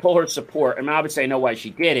pull her support, I mean, obviously I know why she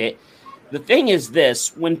did it. The thing is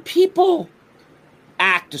this: when people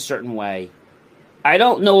act a certain way, I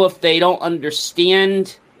don't know if they don't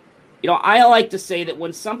understand. I like to say that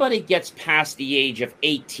when somebody gets past the age of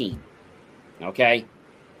 18, okay,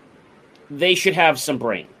 they should have some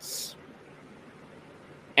brains.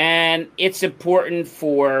 And it's important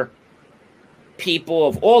for people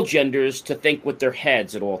of all genders to think with their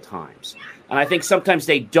heads at all times. And I think sometimes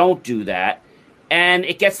they don't do that, and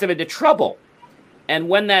it gets them into trouble. And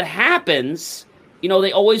when that happens,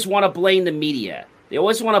 they always want to blame the media. They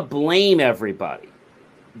always want to blame everybody.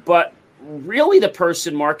 But really the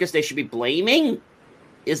person, Marcus, they should be blaming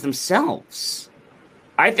is themselves.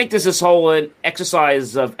 I think this whole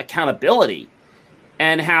exercise of accountability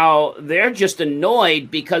and how they're just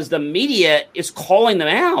annoyed because the media is calling them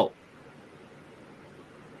out.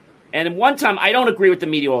 And one time, I don't agree with the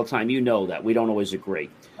media all the time. You know that. We don't always agree.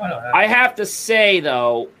 I have to say,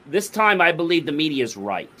 though, this time I believe the media is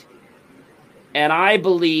right. And I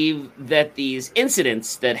believe that these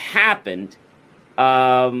incidents that happened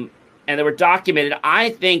and they were documented,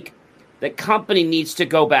 I think the company needs to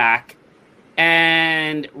go back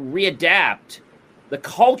and readapt the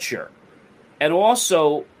culture and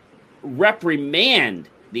also reprimand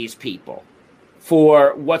these people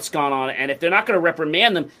for what's gone on. And if they're not going to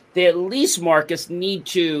reprimand them, they at least, Marcus, need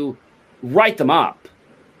to write them up.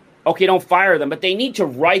 Okay, don't fire them, but they need to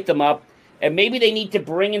write them up, and maybe they need to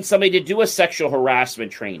bring in somebody to do a sexual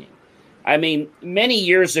harassment training. I mean, many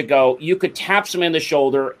years ago, you could tap someone on the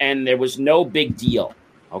shoulder, and there was no big deal,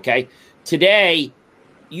 okay? Today,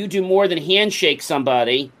 you do more than handshake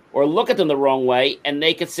somebody or look at them the wrong way, and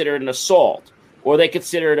they consider it an assault, or they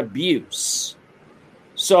consider it abuse.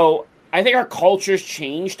 So I think our culture's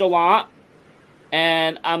changed a lot,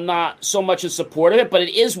 and I'm not so much in support of it, but it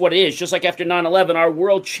is what it is. Just like after 9/11, our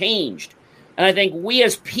world changed. And I think we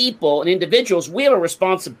as people and individuals, we have a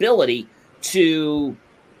responsibility to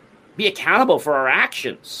be accountable for our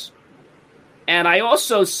actions. And I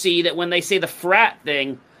also see that when they say the frat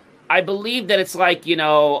thing, I believe that it's like,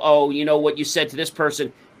 what you said to this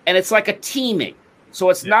person, and it's like a teaming. So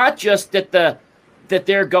it's not just that that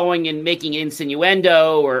they're going and making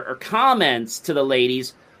insinuendo or comments to the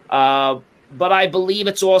ladies, but I believe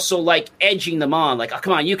it's also like edging them on, like, oh,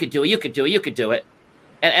 come on, you could do it, you could do it, you could do it.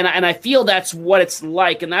 And I feel that's what it's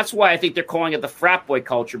like, and that's why I think they're calling it the frat boy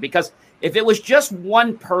culture, because if it was just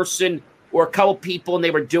one person or a couple people and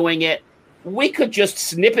they were doing it, we could just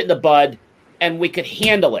snip it in the bud and we could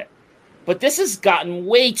handle it. But this has gotten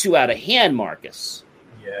way too out of hand, Marcus.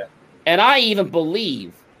 Yeah. And I even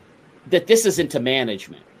believe that this is into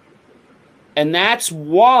management. And that's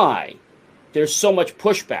why there's so much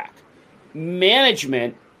pushback.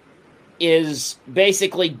 Management is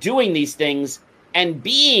basically doing these things and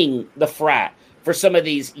being the frat for some of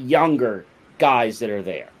these younger guys that are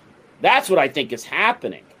there. That's what I think is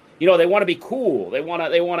happening. They want to be cool. They want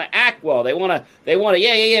to act well. They want to,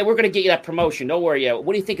 yeah, we're going to get you that promotion. Don't worry. Yeah.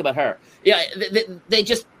 What do you think about her? Yeah.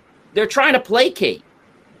 They're trying to placate.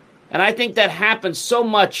 And I think that happens so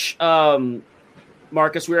much.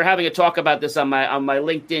 Marcus, we were having a talk about this on my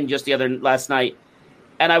LinkedIn just last night.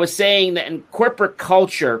 And I was saying that in corporate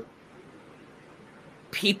culture,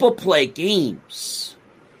 people play games.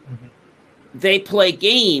 Mm-hmm. They play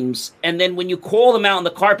games, and then when you call them out on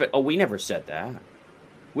the carpet, we never said that.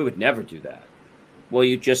 We would never do that.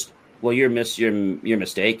 You're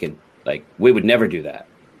mistaken. Like, we would never do that.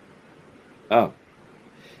 Oh.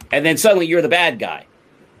 And then suddenly you're the bad guy.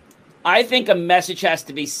 I think a message has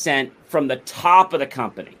to be sent from the top of the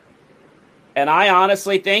company. And I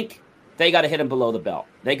honestly think they got to hit them below the belt.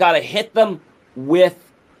 They got to hit them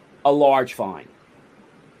with a large fine.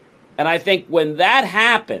 And I think when that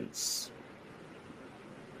happens,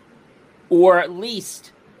 or at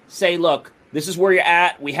least say, look, this is where you're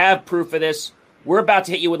at. We have proof of this. We're about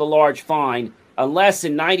to hit you with a large fine unless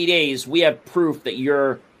in 90 days we have proof that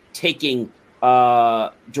you're taking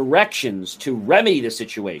directions to remedy the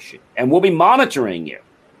situation. And we'll be monitoring you.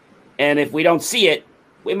 And if we don't see it,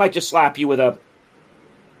 we might just slap you with a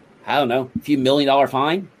few $1 million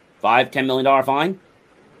fine, $5-10 million fine.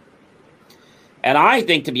 And I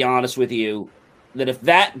think, to be honest with you, that if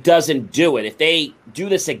that doesn't do it, if they do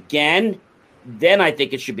this again, then I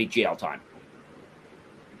think it should be jail time.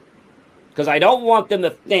 Because I don't want them to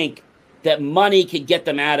think that money can get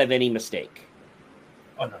them out of any mistake.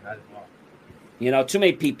 Oh, no, not at all. Too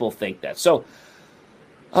many people think that. So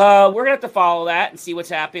we're going to have to follow that and see what's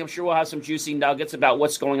happening. I'm sure we'll have some juicy nuggets about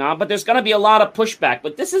what's going on. But there's going to be a lot of pushback.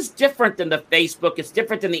 But this is different than the Facebook. It's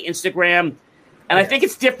different than the Instagram. And I think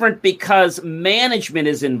it's different because management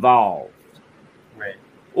is involved. Right.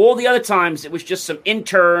 All the other times, it was just some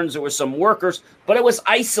interns, there were some workers, but it was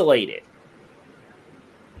isolated.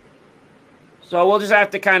 So we'll just have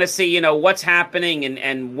to kind of see, what's happening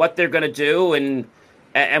and what they're going to do and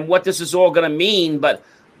what this is all going to mean. But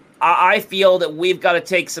I feel that we've got to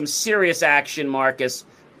take some serious action, Marcus,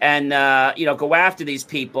 and, go after these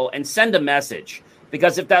people and send a message.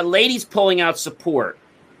 Because if that lady's pulling out support,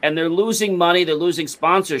 and they're losing money, they're losing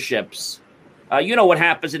sponsorships. You know what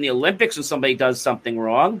happens in the Olympics when somebody does something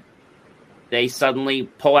wrong. They suddenly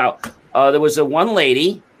pull out. There was one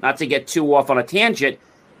lady, not to get too off on a tangent,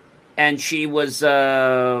 and she was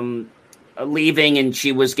leaving and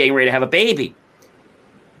she was getting ready to have a baby.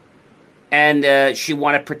 And she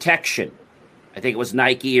wanted protection. I think it was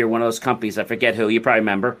Nike or one of those companies. I forget who. You probably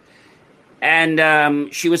remember.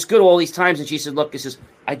 And she was good all these times. And she said, look,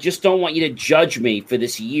 I just don't want you to judge me for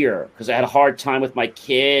this year because I had a hard time with my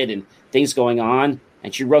kid and things going on.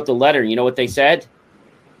 And she wrote the letter. And you know what they said?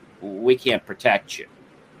 We can't protect you.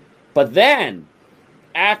 But then,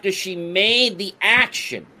 after she made the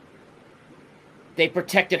action, they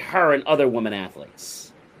protected her and other women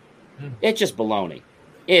athletes. It's just baloney.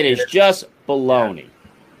 It is just baloney.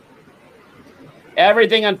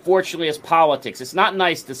 Everything, unfortunately, is politics. It's not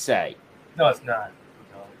nice to say. No, it's not.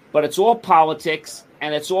 No. But it's all politics,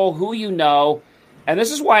 and it's all who you know. And this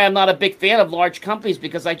is why I'm not a big fan of large companies,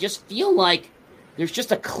 because I just feel like there's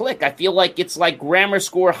just a clique. I feel like it's like grammar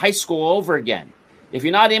school, high school over again. If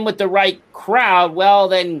you're not in with the right crowd, well,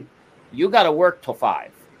 then you got to work till 5.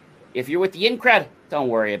 If you're with the in crowd, don't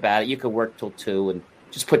worry about it. You can work till 2 and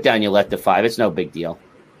just put down your left to 5. It's no big deal.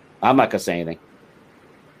 I'm not going to say anything.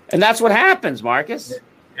 And that's what happens, Marcus.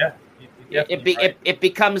 Yeah. It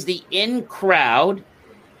becomes the in crowd,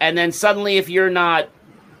 and then suddenly if you're not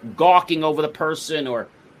gawking over the person or,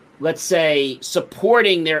 let's say,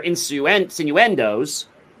 supporting their innuendos,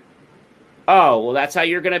 oh, well, that's how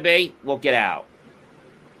you're going to be? Well, get out.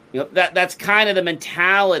 That's kind of the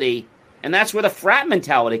mentality, and that's where the frat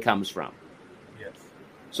mentality comes from. Yes.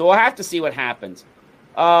 So we'll have to see what happens.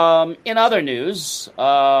 In other news,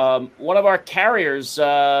 one of our carriers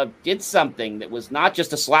did something that was not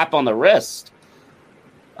just a slap on the wrist.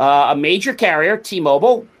 A major carrier,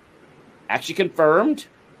 T-Mobile, actually confirmed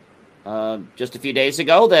just a few days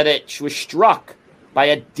ago that it was struck by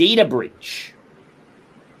a data breach.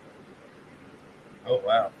 Oh,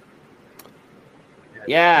 wow.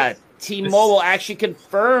 Yeah, T-Mobile actually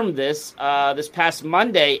confirmed this this past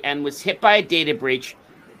Monday and was hit by a data breach.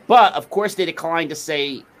 But, of course, they declined to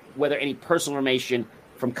say whether any personal information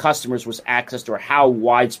from customers was accessed or how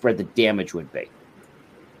widespread the damage would be.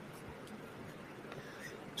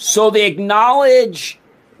 So they acknowledge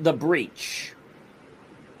the breach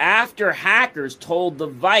after hackers told the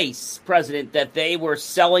vice president that they were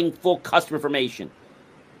selling full customer information.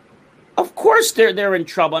 Of course they're in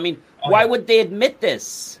trouble. I mean, why would they admit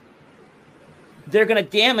this? They're going to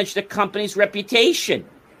damage the company's reputation.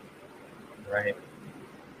 Right.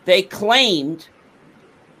 They claimed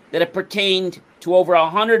that it pertained to over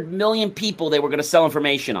 100 million people they were going to sell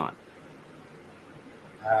information on.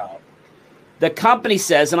 Wow. The company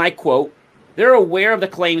says, and I quote, they're aware of the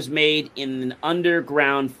claims made in an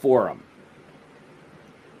underground forum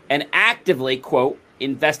and actively, quote,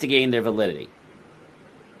 investigating their validity.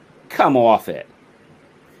 Come off it.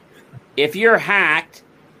 If you're hacked,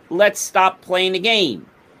 let's stop playing the game.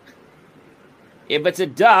 If it's a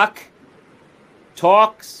duck,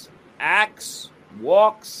 talks, acts,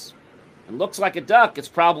 walks, and looks like a duck, it's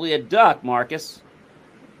probably a duck, Marcus.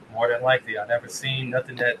 More than likely. I've never seen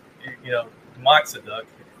nothing that, mocks a duck.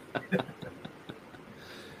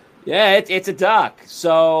 Yeah, it's a duck.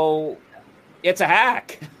 So it's a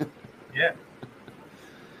hack. Yeah.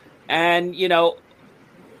 And,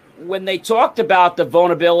 when they talked about the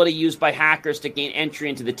vulnerability used by hackers to gain entry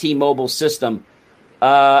into the T-Mobile system,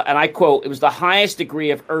 and I quote, it was the highest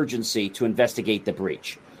degree of urgency to investigate the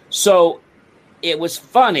breach. So it was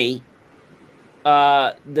funny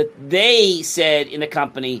that they said in the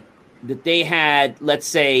company that they had, let's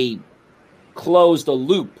say, closed the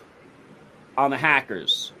loop on the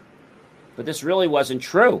hackers. But this really wasn't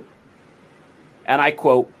true. And I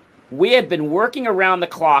quote, we have been working around the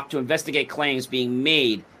clock to investigate claims being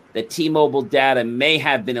made that T-Mobile data may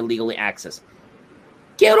have been illegally accessed.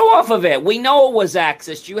 Get off of it. We know it was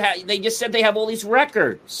accessed. They just said they have all these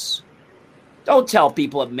records. Don't tell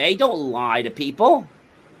people it may. Don't lie to people.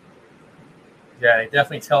 Yeah, they're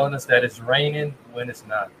definitely telling us that it's raining when it's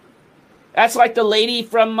not. That's like the lady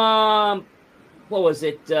from, what was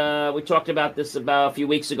it? We talked about this about a few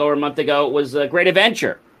weeks ago or a month ago. It was Great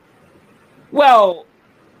Adventure. Well,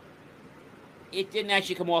 it didn't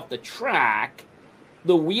actually come off the track.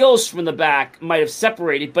 The wheels from the back might have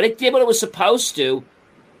separated, but it did what it was supposed to,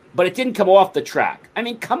 but it didn't come off the track. I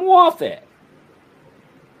mean, come off it.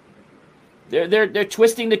 They're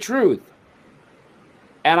twisting the truth.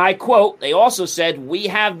 And I quote, they also said, we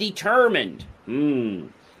have determined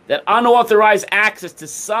that unauthorized access to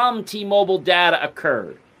some T-Mobile data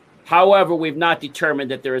occurred. However, we've not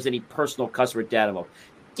determined that there is any personal customer data involved.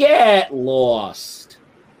 Get lost.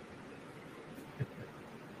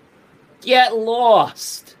 Get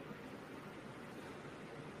lost.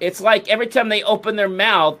 It's like every time they open their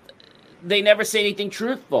mouth, they never say anything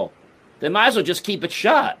truthful. They might as well just keep it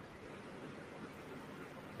shut.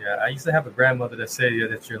 Yeah, I used to have a grandmother that said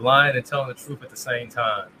that you're lying and telling the truth at the same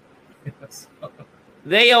time.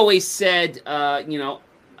 They always said,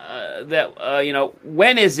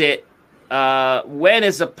 when is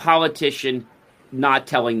a politician not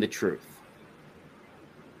telling the truth?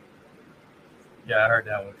 Yeah, I heard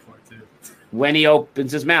that one before too. When he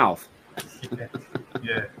opens his mouth.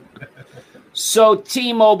 Yeah. So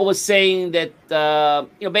T-Mobile is saying that,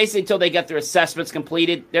 basically until they get their assessments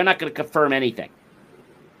completed, they're not going to confirm anything.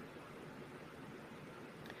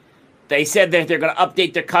 They said that they're going to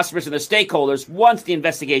update their customers and their stakeholders once the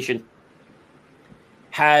investigation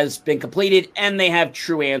has been completed and they have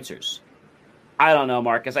true answers. I don't know,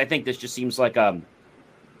 Marcus. I think this just seems like a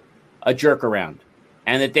jerk around,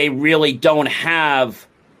 and that they really don't have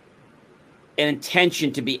an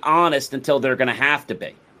intention to be honest until they're going to have to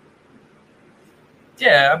be.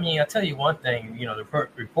 Yeah, I mean, I'll tell you one thing. The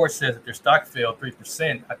report says that their stock fell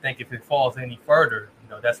 3%. I think if it falls any further,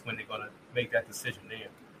 that's when they're going to make that decision then.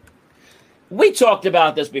 We talked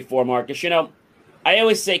about this before, Marcus. I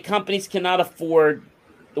always say companies cannot afford,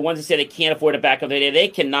 the ones that say they can't afford to back up their data, they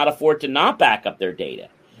cannot afford to not back up their data.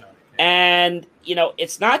 And,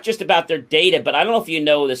 it's not just about their data, but I don't know if you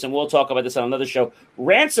know this, and we'll talk about this on another show.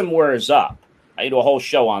 Ransomware is up. I do a whole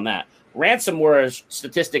show on that. Ransomware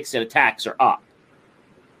statistics and attacks are up.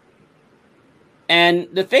 And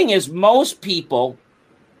the thing is, most people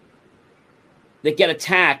that get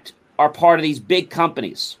attacked are part of these big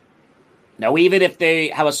companies. Now, even if they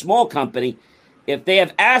have a small company, if they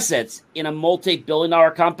have assets in a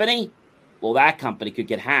multi-billion-dollar company, well, that company could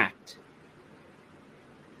get hacked.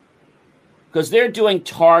 Because they're doing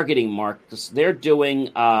targeting, Marcus. They're doing,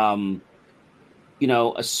 what I'm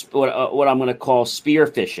going to call spear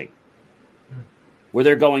phishing, where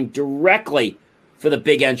they're going directly for the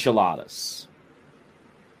big enchiladas.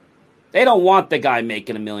 They don't want the guy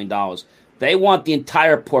making $1 million. They want the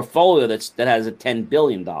entire portfolio that has a $10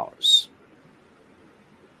 billion.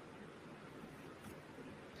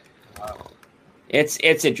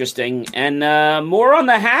 It's interesting. And more on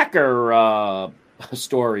the hacker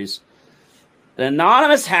stories. An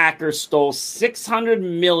anonymous hacker stole $600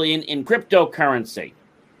 million in cryptocurrency.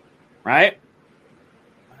 Right?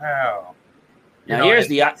 Wow. Now here's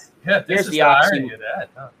the oxymoron.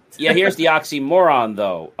 Yeah, here's the oxymoron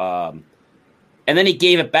though. And then he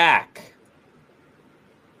gave it back.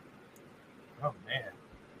 Oh man.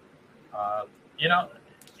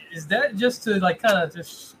 Is that just to kind of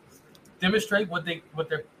just demonstrate what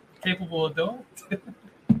they're capable of doing?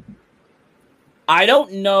 I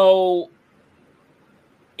don't know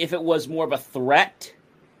if it was more of a threat.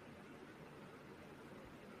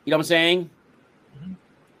 You know what I'm saying? Mm-hmm.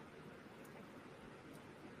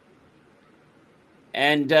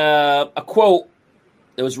 And a quote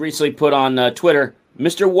that was recently put on Twitter,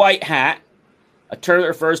 Mr. White Hat, a term that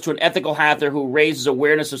refers to an ethical hacker who raises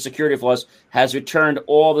awareness of security flaws, has returned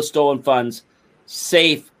all the stolen funds,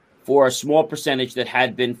 safe for a small percentage that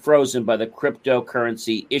had been frozen by the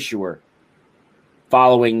cryptocurrency issuer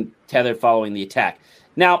following the attack.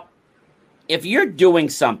 Now, if you're doing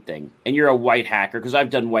something and you're a white hacker, because I've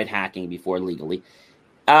done white hacking before legally,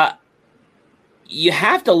 you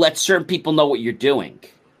have to let certain people know what you're doing.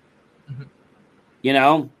 Mm-hmm. You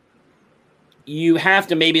know, you have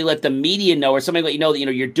to maybe let the media know, or somebody let you know that,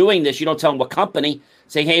 you're doing this. You don't tell them what company.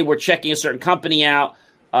 Say, hey, we're checking a certain company out.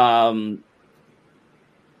 I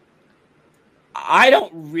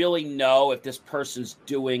don't really know if this person's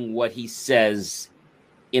doing what he says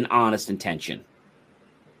in honest intention.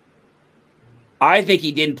 I think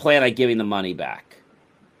he didn't plan on giving the money back.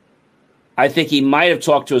 I think he might have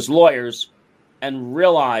talked to his lawyers and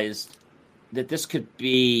realized that this could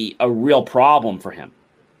be a real problem for him.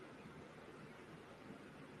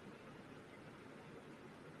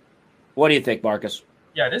 What do you think, Marcus?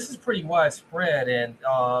 Yeah, this is pretty widespread, and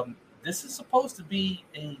this is supposed to be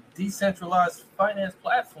a decentralized finance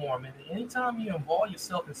platform. And anytime you involve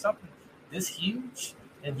yourself in something this huge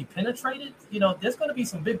and you penetrate it, there's going to be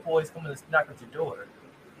some big boys coming to knock at your door.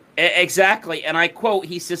 Exactly. And I quote,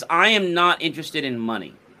 he says, I am not interested in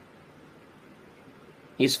money.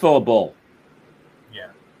 He's full of bull. Yeah.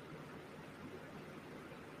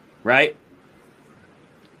 Right?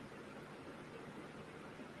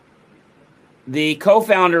 The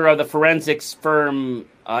co-founder of the forensics firm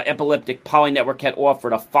Epileptic Poly Network had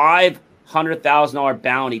offered a $500,000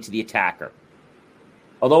 bounty to the attacker.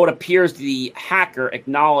 Although it appears the hacker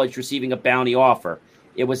acknowledged receiving a bounty offer,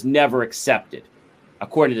 it was never accepted,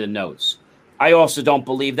 according to the notes. I also don't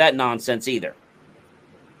believe that nonsense either.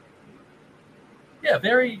 Yeah,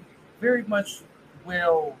 very, very much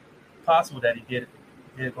well possible that he did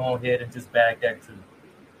go ahead and just bag that too.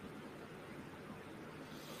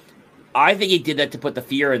 I think he did that to put the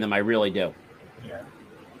fear in them. I really do. Yeah.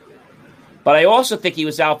 But I also think he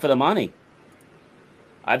was out for the money.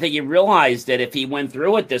 I think he realized that if he went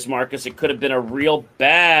through with this, Marcus, it could have been a real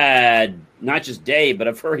bad, not just day, but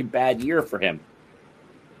a very bad year for him.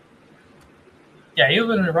 Yeah, he was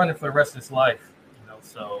going to run it for the rest of his life.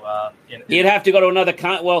 He'd have to go to another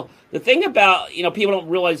well, the thing about, people don't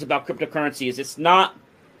realize about cryptocurrency is it's not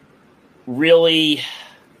really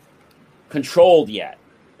controlled yet.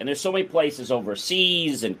 And there's so many places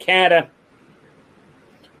overseas and Canada.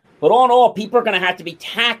 But all in all, people are going to have to be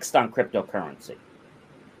taxed on cryptocurrency.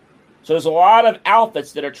 So there's a lot of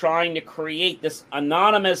outfits that are trying to create this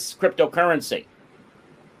anonymous cryptocurrency.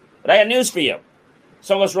 But I have news for you.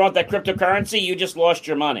 Someone's wrong with that cryptocurrency, you just lost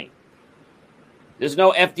your money. There's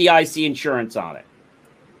no FDIC insurance on it.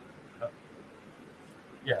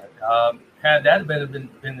 Yeah, had that been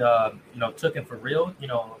taken for real,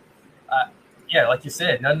 yeah, like you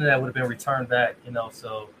said, none of that would have been returned back,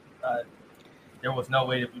 so there was no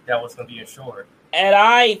way that was going to be insured. And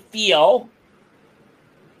I feel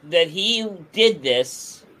that he did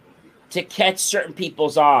this to catch certain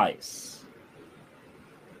people's eyes.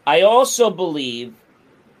 I also believe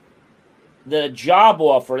the job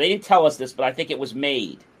offer, they didn't tell us this, but I think it was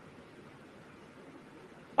made.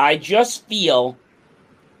 I just feel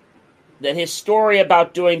that his story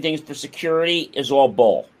about doing things for security is all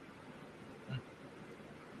bull.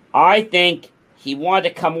 I think he wanted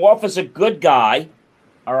to come off as a good guy,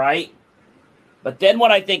 all right? But then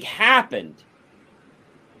what I think happened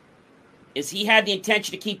is he had the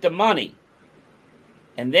intention to keep the money.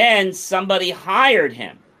 And then somebody hired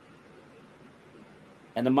him.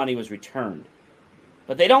 And the money was returned.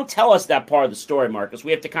 But they don't tell us that part of the story, Marcus.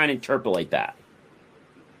 We have to kind of interpolate that.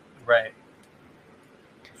 Right.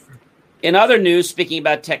 In other news, speaking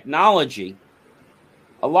about technology,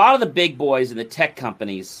 a lot of the big boys in the tech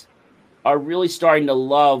companies are really starting to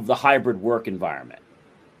love the hybrid work environment.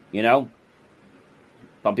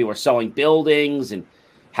 Some people are selling buildings and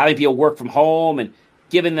having people work from home and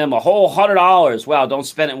giving them a whole $100. Wow, don't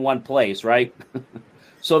spend it in one place, right?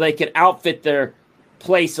 So they can outfit their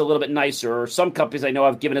place a little bit nicer. Or some companies I know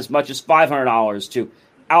have given as much as $500 to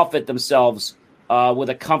outfit themselves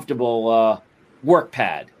with a comfortable work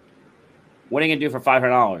pad. What are you going to do for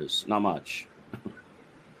 $500? Not much.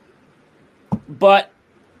 But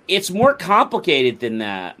it's more complicated than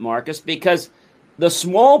that, Marcus, because the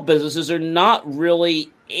small businesses are not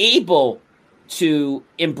really able to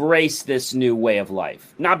embrace this new way of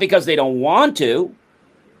life. Not because they don't want to,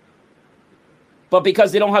 but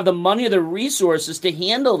because they don't have the money or the resources to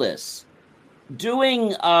handle this.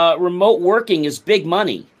 Doing remote working is big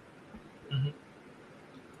money. Mm-hmm.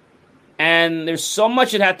 And there's so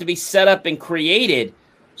much that has to be set up and created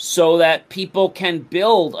so that people can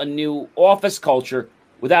build a new office culture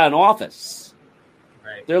without an office.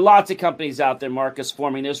 Right. There are lots of companies out there, Marcus,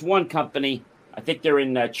 forming. There's one company, I think they're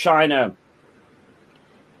in China,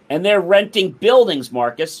 and they're renting buildings,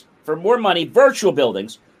 Marcus, for more money, virtual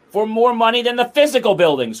buildings, for more money than the physical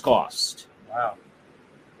buildings cost. Wow.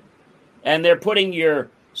 And they're putting your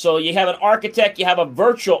So you have an architect, you have a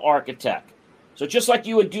virtual architect. So just like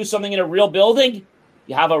you would do something in a real building,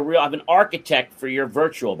 you have an architect for your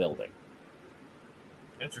virtual building.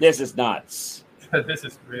 This is nuts. This is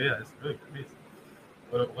it's really crazy.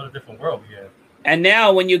 What a different world we have. And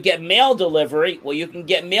now when you get mail delivery, well, you can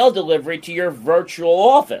get mail delivery to your virtual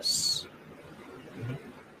office. Mm-hmm.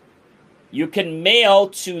 You can mail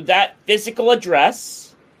to that physical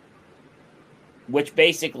address, which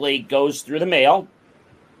basically goes through the mail,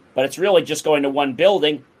 but it's really just going to one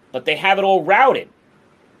building, but they have it all routed.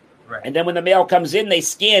 Right. And then when the mail comes in, they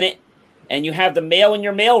scan it, and you have the mail in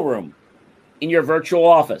your mailroom, in your virtual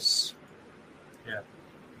office. Yeah.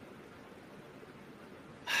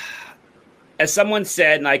 As someone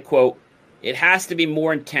said, and I quote, "It has to be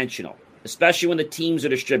more intentional, especially when the teams are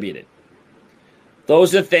distributed.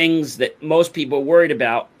 Those are things that most people are worried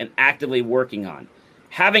about and actively working on.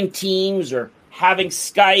 Having Teams or having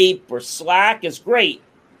Skype or Slack is great,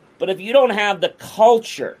 but if you don't have the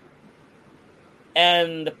culture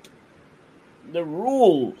and the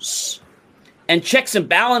rules and checks and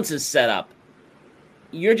balances set up,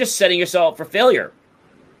 you're just setting yourself up for failure."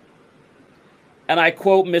 And I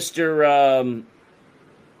quote Mr.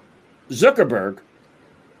 Zuckerberg,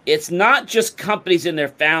 "It's not just companies and their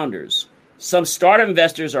founders. Some startup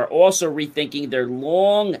investors are also rethinking their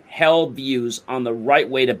long-held views on the right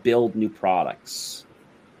way to build new products."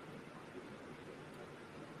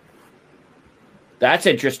 That's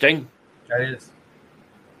interesting. That is.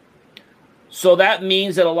 So that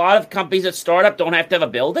means that a lot of companies that start up don't have to have a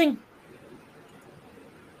building?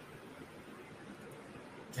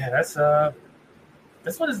 Yeah, that's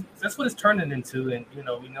what it's turning into. And we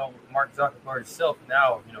know Mark Zuckerberg himself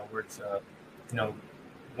now, where it's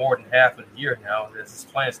more than half of the year now. There's his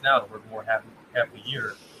plans now to work more half a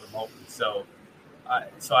year remotely. So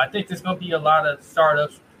I think there's going to be a lot of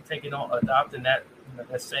startups adopting that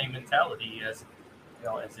that same mentality as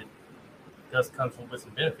it does come with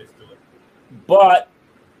some benefits to it. But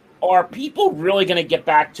are people really going to get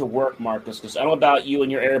back to work, Marcus? Because I don't know about you in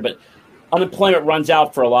your area, but unemployment runs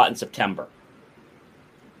out for a lot in September.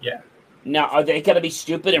 Yeah. Now, are they going to be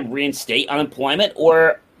stupid and reinstate unemployment,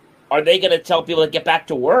 or are they going to tell people to get back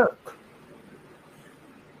to work?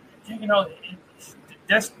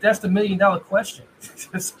 That's the $1 million question.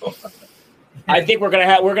 So, I think we're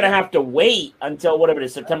gonna have to wait until whatever it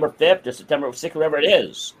is, September 5th or September 6th, whatever it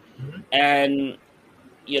is. Mm-hmm. And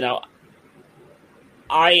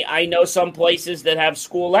I know some places that have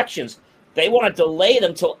school elections. They want to delay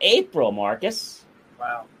them till April, Marcus.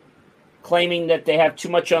 Wow. Claiming that they have too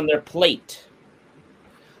much on their plate.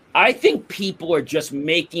 I think people are just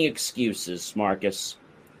making excuses, Marcus.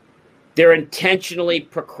 They're intentionally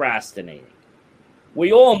procrastinating.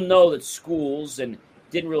 We all know that schools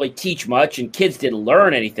didn't really teach much and kids didn't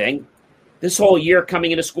learn anything. This whole year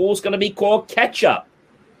coming into school is going to be called catch-up.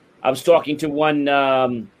 I was talking to one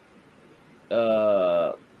owner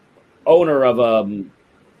of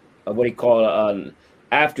what do you call it, an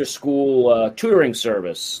after-school tutoring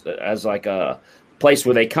service as like a place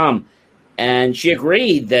where they come. And she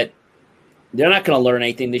agreed that they're not going to learn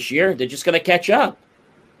anything this year. They're just going to catch up.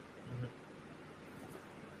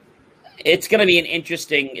 It's going to be an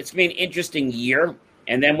interesting year.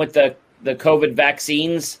 And then with the COVID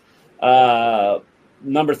vaccines,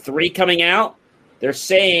 number 3 coming out, they're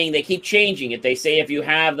saying, they keep changing it. They say if you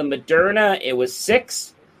have the Moderna, it was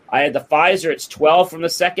 6. I had the Pfizer, it's 12 from the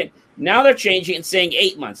second. Now they're changing it and saying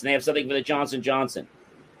 8 months. And they have something for the Johnson & Johnson.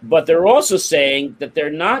 But they're also saying that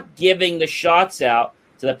they're not giving the shots out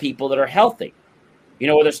to the people that are healthy. You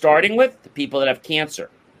know what they're starting with? The people that have cancer.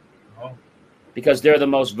 Oh. Because they're the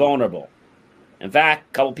most vulnerable. In fact,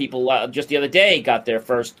 a couple people just the other day got their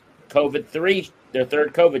first their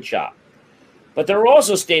third COVID shot. But they're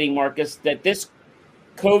also stating, Marcus, that this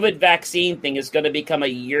COVID vaccine thing is going to become a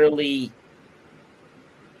yearly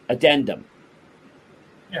addendum.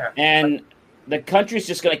 Yeah. And the country's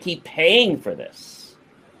just going to keep paying for this,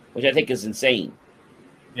 which I think is insane.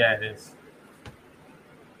 Yeah, it is.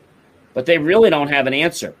 But they really don't have an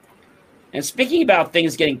answer. And speaking about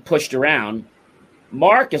things getting pushed around,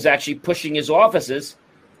 Mark is actually pushing his offices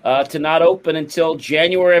to not open until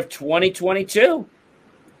January of 2022.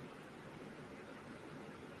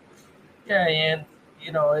 Yeah, and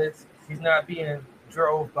he's not being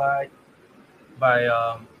drove by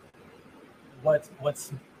what's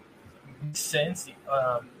sense.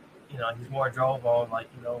 He's more drove on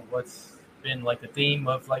what's been like the theme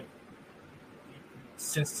of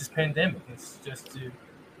since this pandemic. It's just to.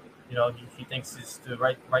 He thinks it's the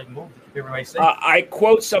right move to keep everybody safe. I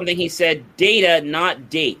quote something he said, "Data, not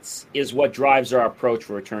dates, is what drives our approach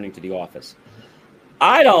for returning to the office."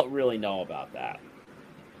 I don't really know about that.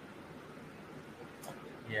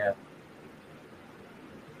 Yeah.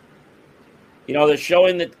 You know, they're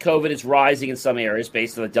showing that COVID is rising in some areas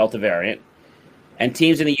based on the Delta variant. And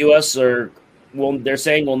teams in the U.S. they're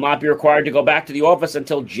saying will not be required to go back to the office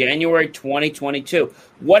until January 2022.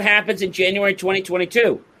 What happens in January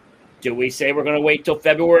 2022? Do we say we're going to wait till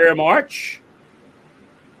February or March?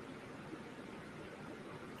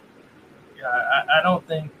 Yeah, I don't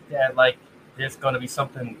think that like there's going to be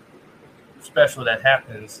something special that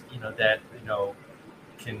happens, that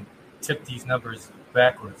can tip these numbers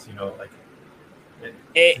backwards.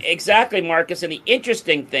 Exactly, Marcus. And the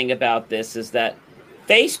interesting thing about this is that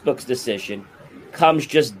Facebook's decision comes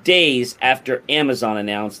just days after Amazon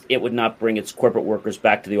announced it would not bring its corporate workers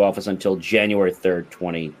back to the office until January 3rd,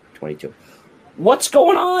 2022. What's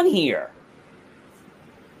going on here?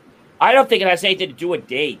 I don't think it has anything to do with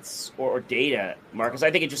dates or data, Marcus.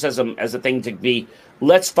 I think it just has as a thing to be,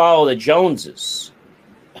 let's follow the Joneses.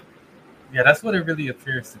 Yeah, that's what it really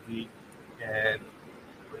appears to be. And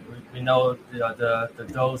we know the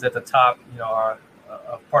those at the top, are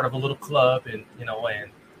a part of a little club, and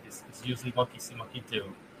and it's usually monkey see, monkey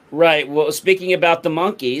do. Right. Well, speaking about the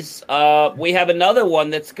monkeys, we have another one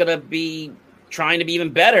that's going to be trying to be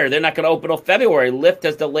even better. They're not going to open till February. Lyft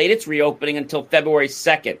has delayed its reopening until February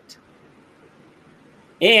 2nd.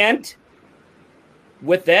 And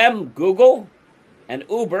with them, Google and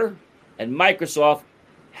Uber and Microsoft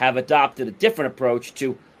have adopted a different approach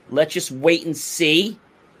to let's just wait and see,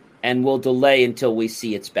 and we'll delay until we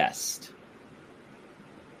see its best.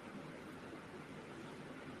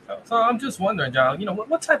 So I'm just wondering, John,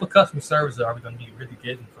 what type of customer service are we going to be really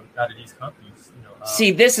getting from out of these companies?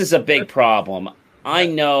 See, this is a big problem. I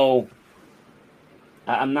know,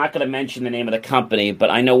 I'm not going to mention the name of the company,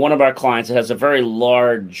 but I know one of our clients that has a very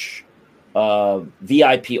large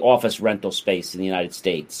VIP office rental space in the United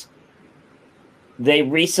States. They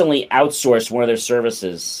recently outsourced one of their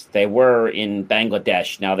services. They were in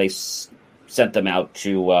Bangladesh. Now they sent them out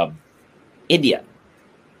to India.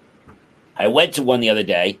 I went to one the other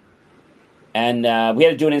day, and we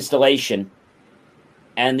had to do an installation.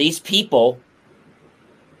 And these people,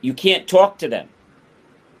 you can't talk to them.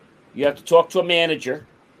 You have to talk to a manager.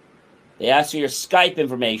 They ask for your Skype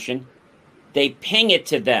information. They ping it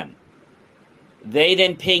to them. They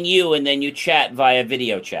then ping you, and then you chat via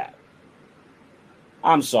video chat.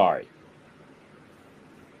 I'm sorry.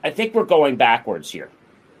 I think we're going backwards here.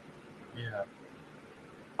 Yeah.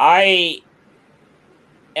 I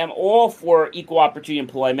am all for equal opportunity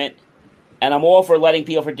employment, and I'm all for letting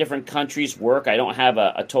people from different countries work. I don't have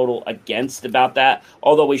a total against about that,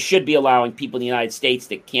 although we should be allowing people in the United States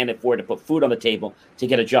that can't afford to put food on the table to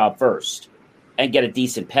get a job first and get a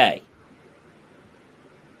decent pay.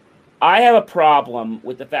 I have a problem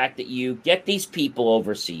with the fact that you get these people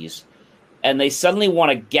overseas and they suddenly want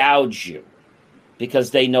to gouge you because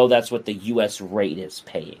they know that's what the U.S. rate is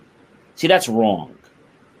paying. See, that's wrong.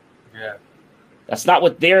 Yeah. That's not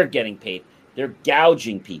what they're getting paid. They're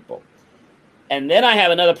gouging people. And then I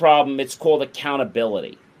have another problem. It's called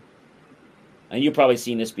accountability. And you've probably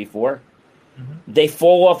seen this before. Mm-hmm. They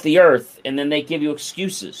fall off the earth, and then they give you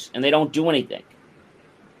excuses, and they don't do anything.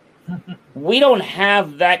 We don't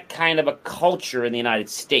have that kind of a culture in the United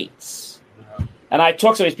States. Yeah. And I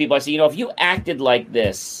talk to these people. I say, if you acted like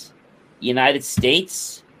this, United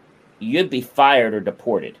States, you'd be fired or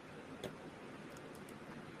deported.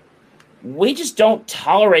 We just don't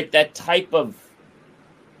tolerate that type of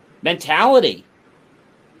mentality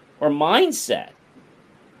or mindset.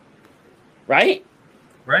 Right?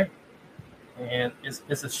 Right. And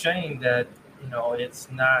it's a shame that,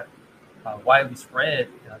 it's not widely spread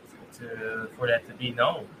for that to be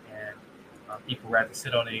known. And people rather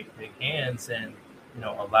sit on their hands and,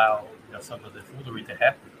 allow some of the foolery to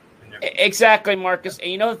happen. Exactly, Marcus.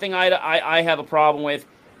 And the thing I have a problem with,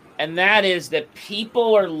 and that is that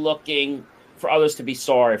people are looking for others to be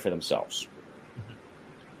sorry for themselves. Mm-hmm.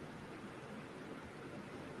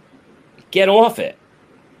 Get off it.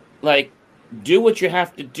 Do what you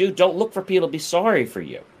have to do. Don't look for people to be sorry for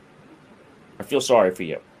you or feel sorry for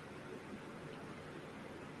you.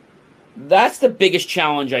 That's the biggest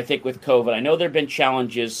challenge, I think, with COVID. I know there have been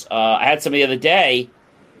challenges. I had somebody the other day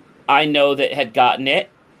I know that had gotten it,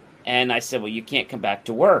 and I said, well, you can't come back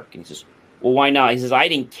to work. And he says, well, why not? He says, I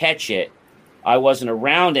didn't catch it. I wasn't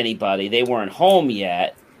around anybody. They weren't home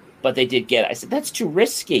yet, but they did get it. I said, that's too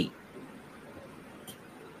risky.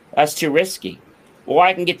 That's too risky. Well,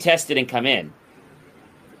 I can get tested and come in.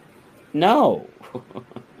 No.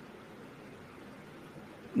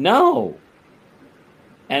 No.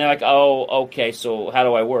 And they're like, oh, okay, so how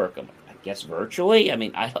do I work? I'm like, I guess virtually?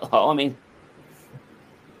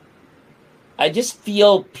 I just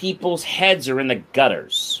feel people's heads are in the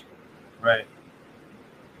gutters. Right.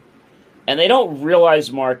 And they don't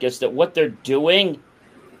realize, Marcus, that what they're doing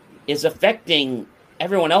is affecting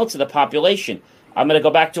everyone else in the population. I'm going to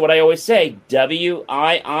go back to what I always say,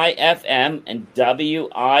 WIIFM and WIIFY.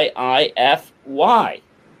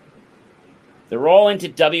 They're all into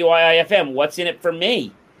WIIFM. What's in it for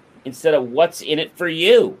me? Instead of what's in it for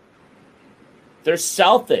you. They're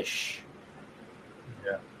selfish.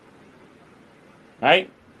 Yeah.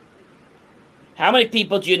 Right? How many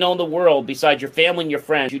people do you know in the world, besides your family and your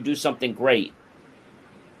friends, who do something great?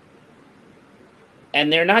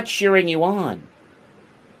 And they're not cheering you on.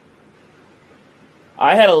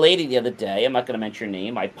 I had a lady the other day, I'm not going to mention her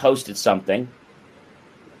name, I posted something.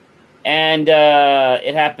 And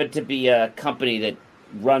it happened to be a company that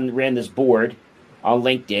ran this board on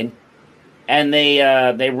LinkedIn. And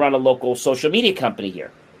they run a local social media company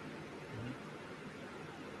here.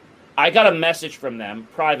 I got a message from them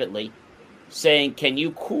privately saying, can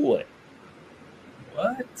you cool it?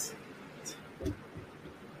 What?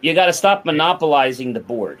 You got to stop monopolizing the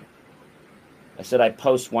board. I said, I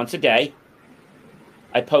post once a day.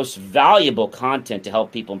 I post valuable content to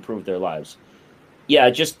help people improve their lives. Yeah,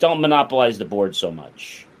 just don't monopolize the board so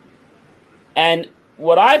much. And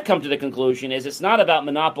what I've come to the conclusion is it's not about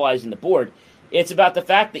monopolizing the board. It's about the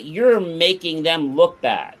fact that you're making them look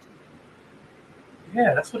bad.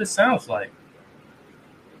 Yeah, that's what it sounds like.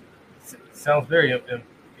 It sounds very,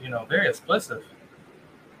 very explicit.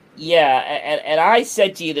 Yeah, and I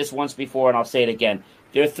said to you this once before, and I'll say it again.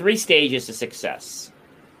 There are 3 stages to success.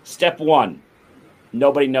 Step 1,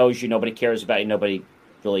 nobody knows you, nobody cares about you, nobody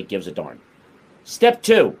really gives a darn. Step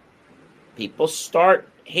 2, people start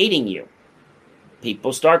hating you.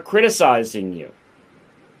 People start criticizing you.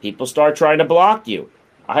 People start trying to block you.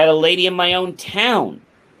 I had a lady in my own town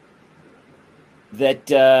that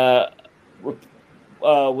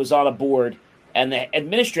was on a board, and the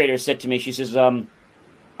administrator said to me, she says,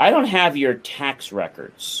 I don't have your tax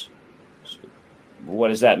records. What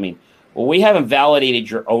does that mean? Well, we haven't validated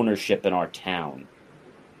your ownership in our town.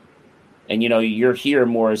 And, you're here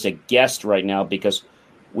more as a guest right now because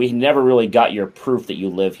we never really got your proof that you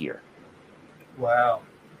live here. Wow.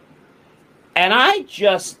 And I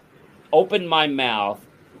just opened my mouth,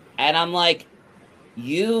 and I'm like,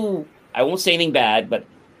 I won't say anything bad, but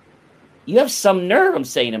you have some nerve, I'm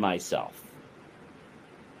saying to myself.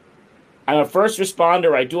 I'm a first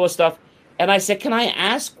responder, I do all stuff, and I said, can I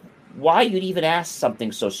ask why you'd even ask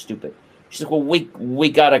something so stupid? She's like, well, we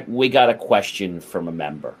got a question from a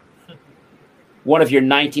member. One of your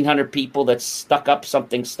 1,900 people that stuck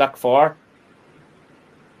far.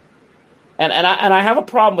 And I have a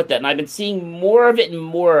problem with that, and I've been seeing more of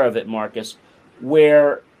it, Marcus,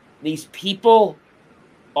 where these people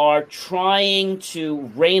are trying to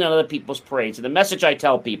rain on other people's parades. And the message I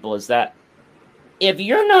tell people is that if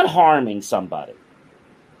you're not harming somebody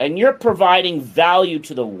and you're providing value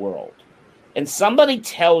to the world and somebody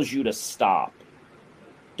tells you to stop,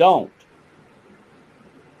 don't.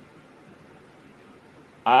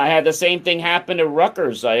 I had the same thing happen at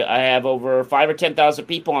Rutgers. I have over 5,000 or 10,000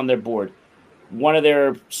 people on their board. One of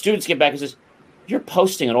their students came back and says, you're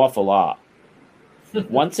posting an awful lot.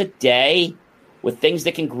 Once a day with things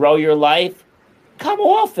that can grow your life, come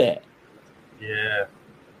off it. Yeah.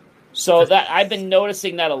 So that I've been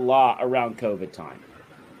noticing that a lot around COVID time.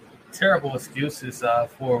 Terrible excuses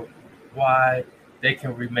for why they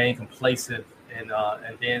can remain complacent and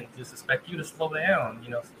then just expect you to slow down,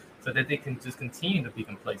 so that they can just continue to be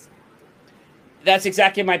complacent. That's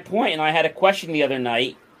exactly my point. And I had a question the other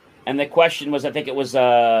night, and the question was, I think it was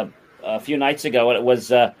a few nights ago, and it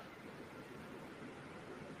was,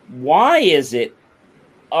 why is it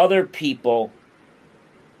other people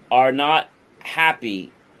are not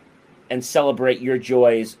happy and celebrate your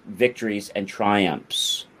joys, victories, and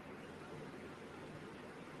triumphs?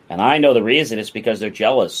 And I know the reason is because they're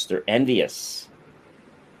jealous, they're envious.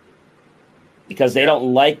 Because they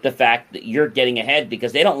don't like the fact that you're getting ahead,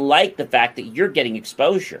 because they don't like the fact that you're getting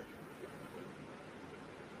exposure.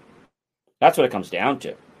 That's what it comes down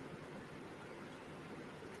to.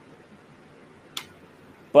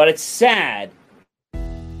 But it's sad.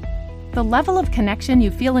 The level of connection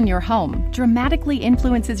you feel in your home dramatically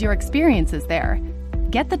influences your experiences there.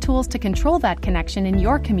 Get the tools to control that connection in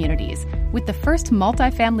your communities with the first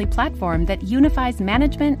multifamily platform that unifies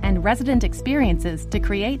management and resident experiences to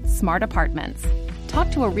create smart apartments.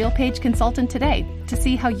 Talk to a RealPage consultant today to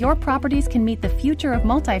see how your properties can meet the future of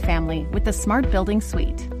multifamily with the Smart Building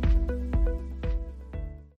Suite.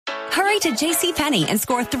 Hurry to JCPenney and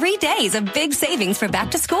score 3 days of big savings for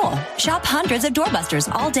back to school. Shop hundreds of doorbusters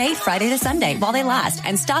all day, Friday to Sunday, while they last,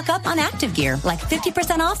 and stock up on active gear like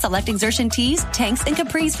 50% off select exertion tees, tanks, and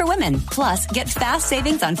capris for women. Plus, get fast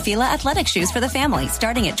savings on Fila athletic shoes for the family,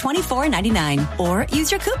 starting at $24.99. Or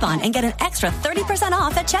use your coupon and get an extra 30%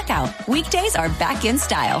 off at checkout. Weekdays are back in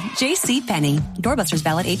style. JCPenney. Doorbusters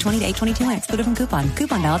valid 8/20 to 8/22 when excluded from coupon.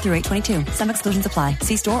 Coupon valid through 8/22. Some exclusions apply.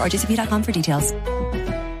 See store or jcp.com for details.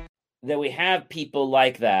 That we have people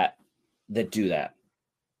like that do that.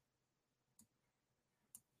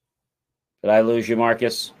 Did I lose you,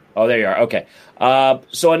 Marcus? Oh, there you are. Okay.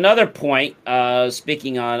 So another point,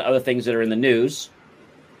 speaking on other things that are in the news,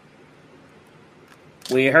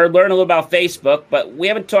 we learned a little about Facebook, but we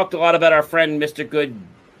haven't talked a lot about our friend, Mr. Good,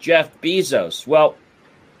 Jeff Bezos. Well,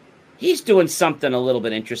 he's doing something a little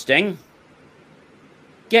bit interesting.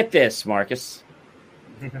 Get this, Marcus.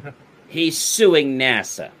 He's suing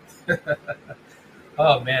NASA.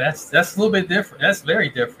 Oh man, that's a little bit different. That's very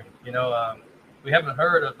different. We haven't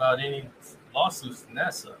heard about any lawsuits to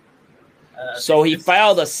NASA. So he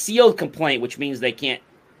filed a sealed complaint, which means they can't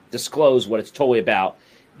disclose what it's totally about.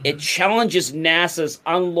 Mm-hmm. It challenges NASA's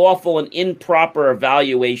unlawful and improper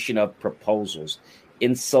evaluation of proposals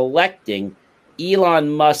in selecting Elon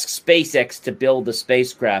Musk's SpaceX to build the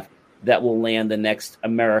spacecraft that will land the next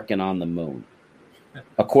American on the moon,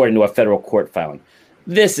 according to a federal court filing.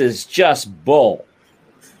 This is just bull.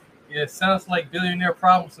 Yeah, it sounds like billionaire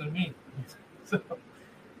problems to me. So,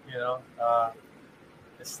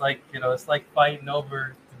 it's like fighting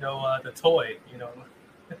over, the toy,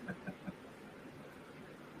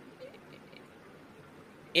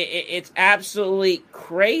 It's absolutely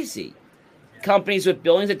crazy. Yeah. Companies with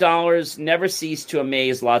billions of dollars never cease to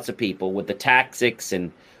amaze lots of people with the tactics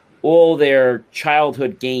and all their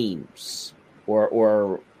childhood games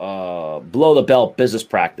or blow-the-belt business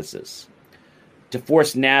practices to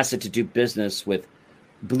force NASA to do business with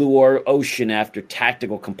Blue Ocean after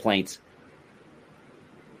tactical complaints.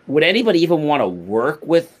 Would anybody even want to work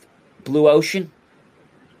with Blue Ocean?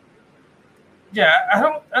 Yeah,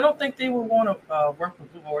 I don't think they would want to work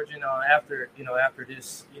with Blue Origin after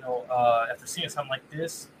this, after seeing something like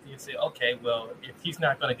this. You say, okay, well, if he's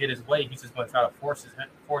not going to get his way, he's just going to try to force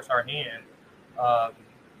our hand,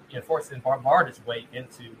 and bombard his way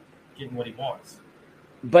into getting what he wants.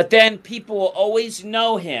 But then people will always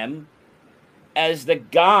know him as the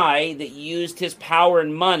guy that used his power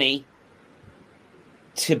and money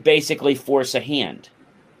to basically force a hand.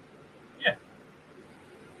 Yeah.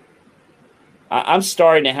 I'm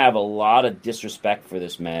starting to have a lot of disrespect for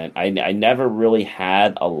this man. I never really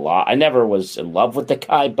had a lot. I never was in love with the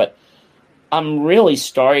guy, but I'm really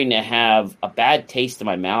starting to have a bad taste in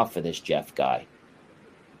my mouth for this Jeff guy.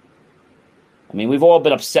 I mean, we've all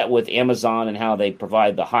been upset with Amazon and how they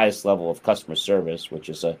provide the highest level of customer service, which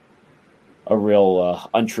is a real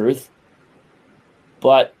untruth.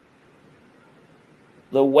 But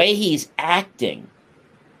the way he's acting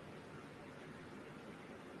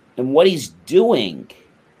and what he's doing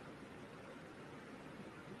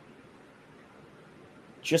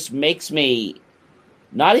just makes me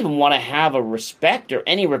not even want to have a respect or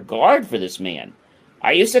any regard for this man.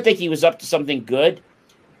 I used to think he was up to something good,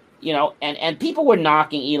 and people were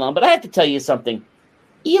knocking Elon, but I have to tell you something.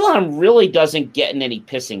 Elon really doesn't get in any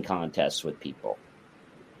pissing contests with people.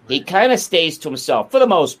 He kind of stays to himself for the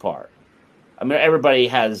most part. I mean, everybody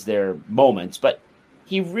has their moments, but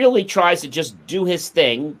he really tries to just do his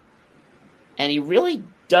thing, and he really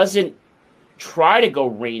doesn't try to go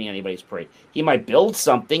raining on anybody's parade. He might build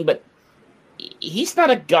something, but he's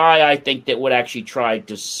not a guy, I think, that would actually try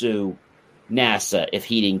to sue NASA if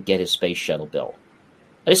he didn't get his space shuttle built.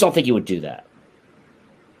 I just don't think he would do that.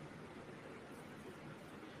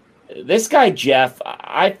 This guy, Jeff,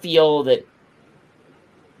 I feel that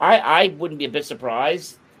I wouldn't be a bit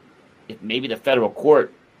surprised if maybe the federal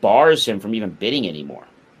court bars him from even bidding anymore.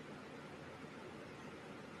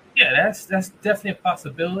 Yeah, that's definitely a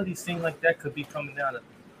possibility. Seems like that could be coming down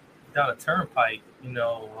a turnpike,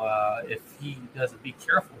 if he doesn't be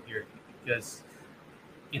careful here. Because,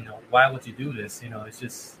 why would you do this? It's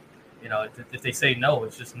just, if they say no,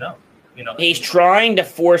 it's just no. He's trying to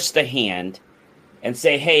force the hand and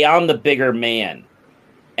say, hey, I'm the bigger man.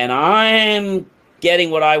 And I'm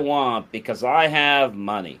getting what I want because I have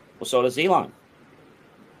money. Well, so does Elon.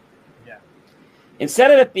 Yeah.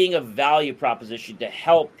 Instead of it being a value proposition to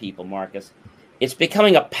help people, Marcus, it's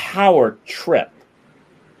becoming a power trip.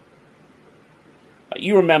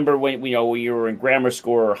 You remember when you were in grammar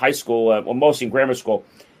school or high school, well, mostly in grammar school,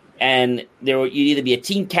 and you'd either be a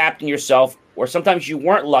team captain yourself, or sometimes you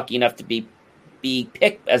weren't lucky enough to be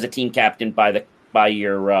picked as a team captain by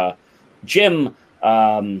your gym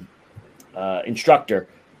instructor.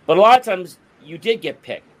 But a lot of times you did get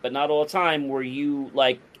picked, but not all the time were you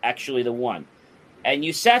like actually the one. And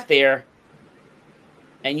you sat there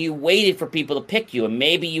and you waited for people to pick you, and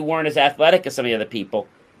maybe you weren't as athletic as some of the other people,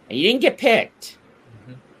 and you didn't get picked.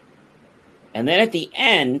 Mm-hmm. And then at the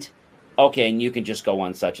end, okay, and you can just go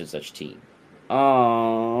on such and such team.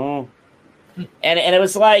 Oh. And it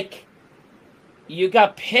was like you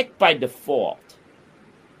got picked by default.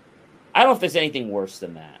 I don't know if there's anything worse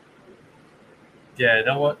than that. Yeah,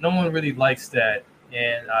 no one really likes that.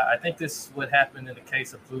 And I think this is what happened in the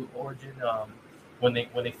case of Blue Origin. When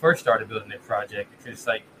they first started building their project, because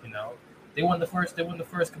like they won the first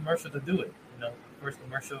commercial to do it. First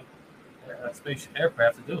commercial space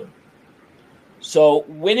aircraft to do it. So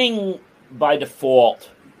winning by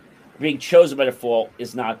default, being chosen by default,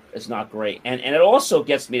 is not great, and it also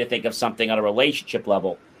gets me to think of something on a relationship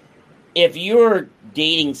level. If you're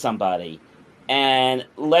dating somebody, and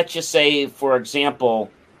let's just say, for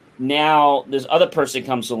example, now this other person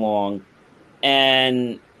comes along,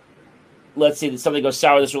 and let's say that something goes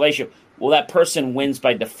sour with this relationship. Well, that person wins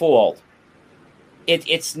by default.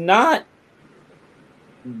 It's not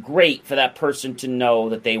great for that person to know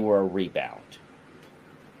that they were a rebound.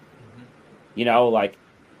 Mm-hmm. Like,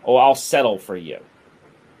 oh, I'll settle for you.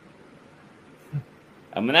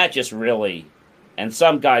 I mean, that just really... And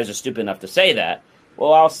some guys are stupid enough to say that.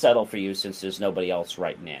 Well, I'll settle for you since there's nobody else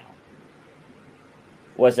right now.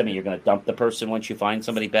 What does that mean? You're going to dump the person once you find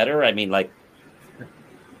somebody better? I mean, like...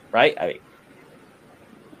 Right?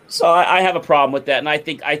 So I have a problem with that, and I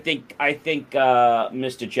think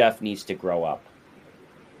Mr. Jeff needs to grow up.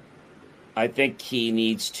 I think he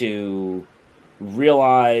needs to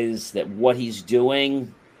realize that what he's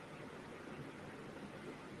doing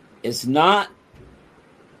is not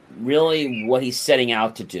really what he's setting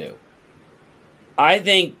out to do. I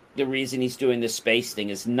think the reason he's doing this space thing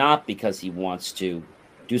is not because he wants to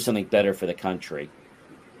do something better for the country.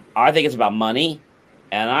 I think it's about money.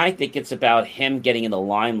 And I think it's about him getting in the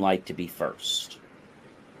limelight to be first.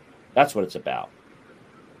 That's what it's about.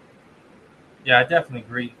 Yeah, I definitely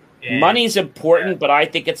agree. And money's important, but I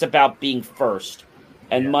think it's about being first.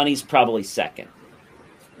 And money's probably second.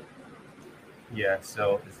 Yeah,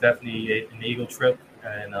 so it's definitely an ego trip.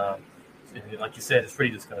 And like you said, it's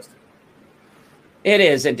pretty disgusting. It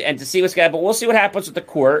is. And to see what's going to happen. We'll see what happens with the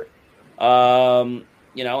court.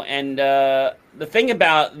 The thing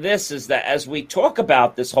about this is that as we talk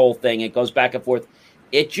about this whole thing, it goes back and forth.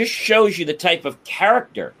 It just shows you the type of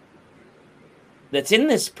character that's in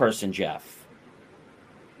this person, Jeff.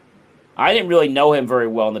 I didn't really know him very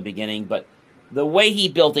well in the beginning, but the way he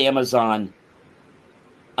built Amazon,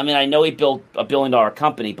 I mean, I know he built a $1 billion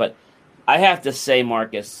company, but I have to say,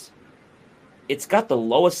 Marcus, it's got the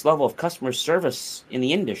lowest level of customer service in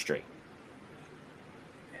the industry.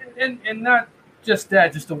 And not just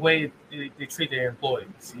that, just the way they treat their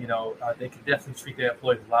employees. They can definitely treat their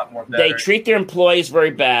employees a lot more better. They treat their employees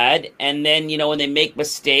very bad, and then, when they make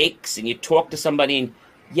mistakes and you talk to somebody and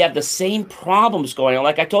you have the same problems going on.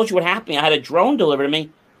 Like I told you what happened. I had a drone delivered to me,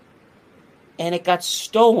 and it got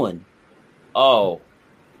stolen. Oh.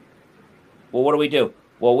 Well, what do we do?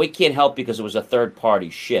 Well, we can't help because it was a third-party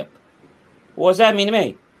ship. What does that mean to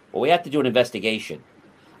me? Well, we have to do an investigation.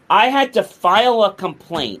 I had to file a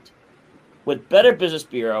complaint with Better Business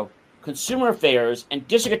Bureau, Consumer Affairs, and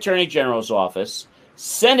District Attorney General's office,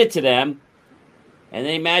 send it to them, and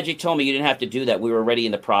then Magic told me you didn't have to do that. We were already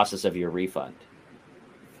in the process of your refund.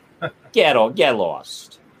 Get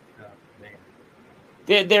lost.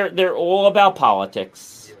 They're all about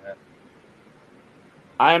politics. Yeah.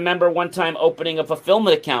 I remember one time opening a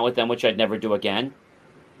fulfillment account with them, which I'd never do again.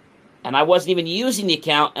 And I wasn't even using the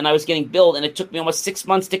account, and I was getting billed, and it took me almost 6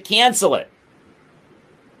 months to cancel it.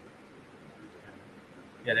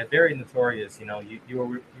 Yeah, they're very notorious.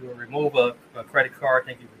 You will remove a credit card,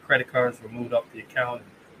 thinking the credit card is removed off the account,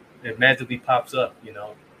 and it magically pops up.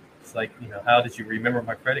 It's like, how did you remember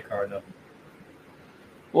my credit card number?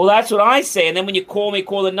 Well, that's what I say. And then when you call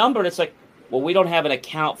the number, and it's like, well, we don't have an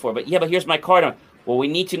account for it. But yeah, but here's my card number. Well, we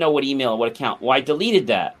need to know what email and what account. Well, I deleted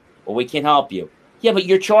that. Well, we can't help you. Yeah, but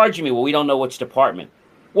you're charging me. Well, we don't know which department.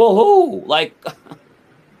 Well, who?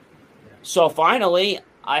 So finally,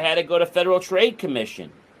 I had to go to Federal Trade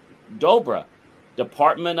Commission, DOBRA,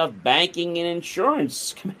 Department of Banking and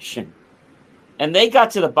Insurance Commission. And they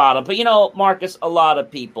got to the bottom. But, Marcus, a lot of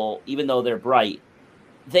people, even though they're bright,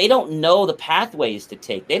 they don't know the pathways to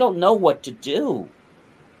take. They don't know what to do.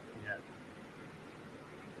 Yeah.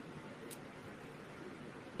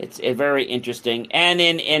 It's very interesting. And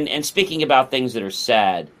in speaking about things that are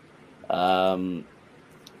sad,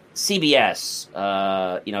 CBS,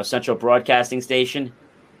 Central Broadcasting Station,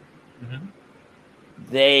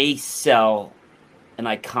 they sell an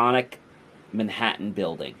iconic Manhattan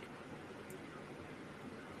building.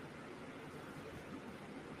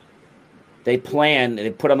 They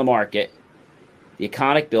put on the market the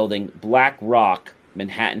iconic building, Black Rock,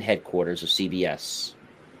 Manhattan headquarters of CBS.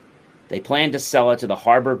 They plan to sell it to the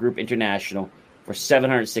Harbor Group International for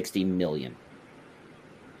 $760 million.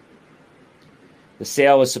 The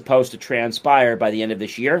sale is supposed to transpire by the end of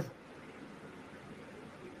this year.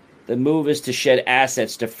 The move is to shed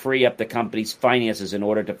assets to free up the company's finances in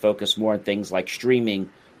order to focus more on things like streaming,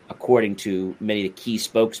 according to many of the key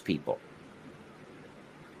spokespeople.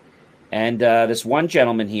 And this one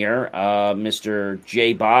gentleman here, Mr.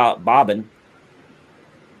 Jay Bobbin,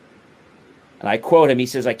 and I quote him, he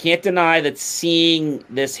says, "I can't deny that seeing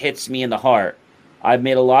this hits me in the heart. I've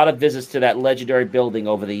made a lot of visits to that legendary building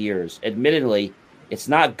over the years. Admittedly, it's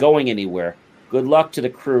not going anywhere. Good luck to the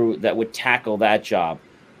crew that would tackle that job.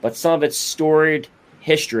 But some of its storied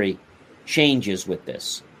history changes with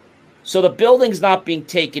this." So the building's not being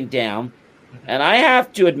taken down. And I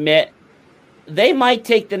have to admit, they might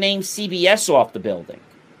take the name CBS off the building.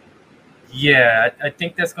 Yeah, I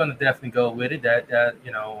think that's going to definitely go with it.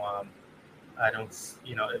 I don't,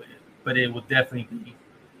 but it would definitely be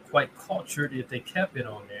quite cultured if they kept it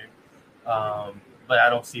on there. But I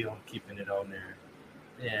don't see them keeping it on there.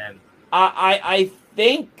 And I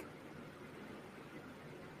think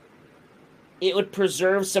it would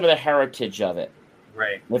preserve some of the heritage of it.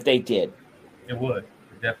 Right. If they did. It would.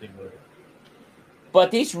 It definitely would.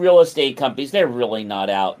 But these real estate companies, they're really not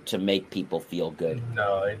out to make people feel good.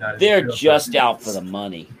 No, they're not. They're just out for the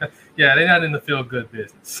money. Yeah, they're not in the feel-good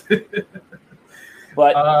business.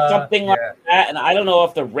 But something like that, and I don't know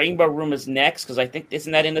if the Rainbow Room is next, because I think,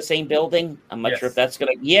 isn't that in the same building? I'm not sure if that's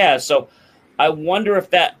going to... Yeah, so I wonder if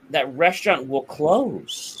that restaurant will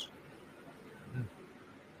close.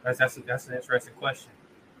 That's an interesting question.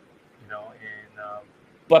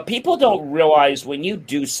 But people don't realize when you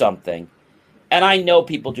do something, and I know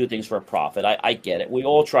people do things for a profit. I get it. We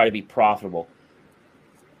all try to be profitable.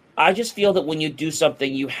 I just feel that when you do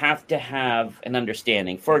something, you have to have an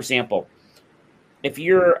understanding. For example, if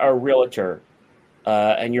you're a realtor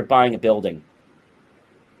and you're buying a building,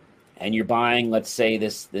 and you're buying, let's say,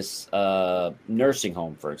 this nursing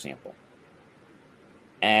home, for example,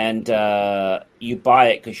 and you buy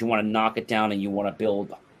it because you want to knock it down and you want to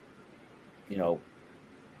build,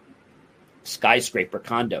 skyscraper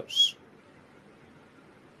condos.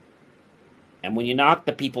 And when you knock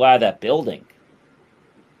the people out of that building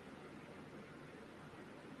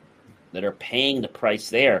that are paying the price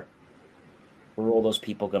there, where are all those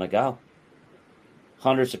people going to go?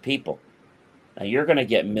 Hundreds of people. Now, you're going to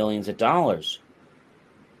get millions of dollars.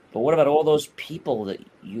 But what about all those people that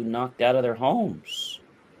you knocked out of their homes?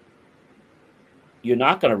 You're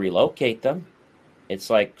not going to relocate them. It's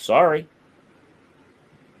like, sorry.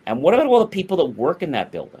 And what about all the people that work in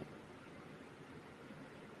that building?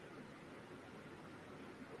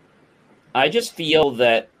 I just feel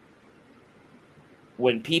that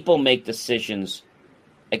when people make decisions,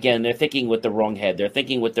 again, they're thinking with the wrong head. They're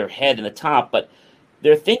thinking with their head in the top, but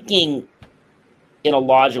they're thinking in a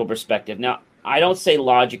logical perspective. Now, I don't say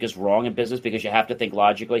logic is wrong in business because you have to think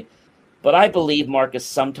logically, but I believe, Marcus,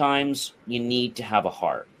 sometimes you need to have a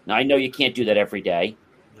heart. Now, I know you can't do that every day.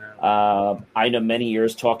 I know many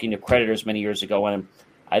years talking to creditors many years ago, and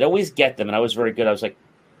I'd always get them, and I was very good. I was like,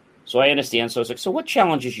 so I understand. So I was like, so what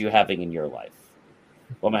challenges are you having in your life?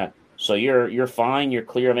 Well, man, so you're fine. You're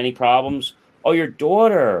clear of any problems. Oh, your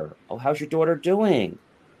daughter. Oh, how's your daughter doing?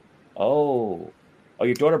 Oh,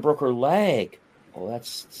 your daughter broke her leg. Oh,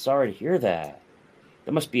 that's sorry to hear that.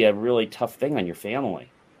 That must be a really tough thing on your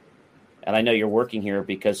family. And I know you're working here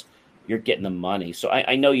because you're getting the money. So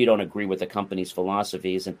I know you don't agree with the company's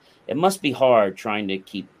philosophies, and it must be hard trying to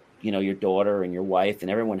keep, your daughter and your wife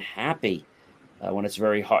and everyone happy when it's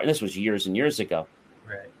very hard. And this was years and years ago.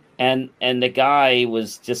 Right. And the guy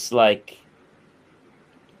was just like,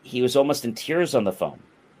 he was almost in tears on the phone.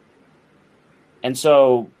 And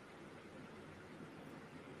so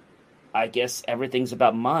I guess everything's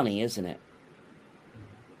about money, isn't it?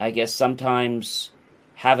 I guess sometimes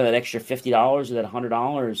having that extra $50 or that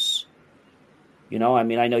 $100,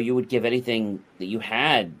 I know you would give anything that you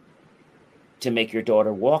had to make your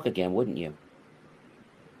daughter walk again, wouldn't you?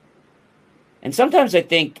 And sometimes I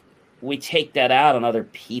think we take that out on other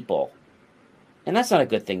people. And that's not a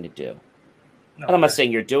good thing to do. No, and I'm not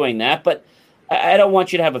saying you're doing that, but I don't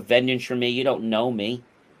want you to have a vengeance for me. You don't know me.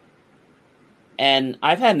 And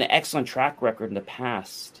I've had an excellent track record in the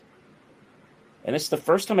past. And it's the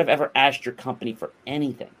first time I've ever asked your company for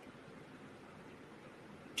anything.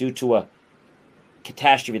 due to a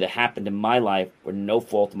catastrophe that happened in my life were no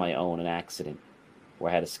fault of my own, an accident,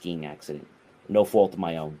 where I had a skiing accident. No fault of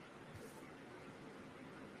my own.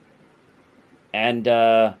 And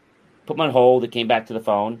put him on hold. It came back to the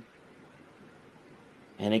phone.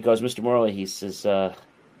 And he goes, Mr. Morley, he says,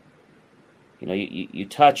 you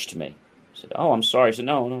touched me. I said, oh, I'm sorry. I said,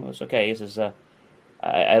 no, it's okay. He says,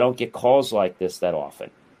 I don't get calls like this that often.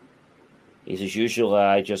 He says, usually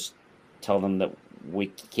I just tell them that we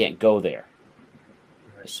can't go there.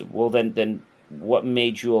 I said, well, then what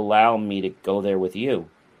made you allow me to go there with you?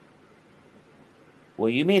 Well,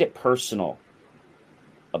 you made it personal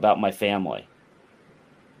about my family.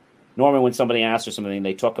 Normally when somebody asks for something,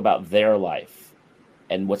 they talk about their life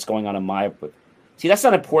and what's going on in my... See, that's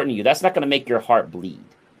not important to you. That's not going to make your heart bleed.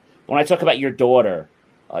 When I talk about your daughter,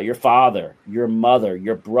 your father, your mother,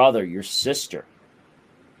 your brother, your sister,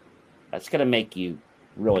 that's going to make you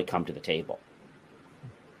really come to the table.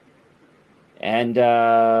 And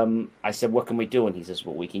I said, what can we do? And he says,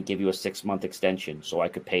 well, we can give you a 6-month extension so I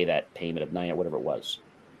could pay that payment of 9 or whatever it was.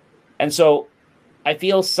 And so I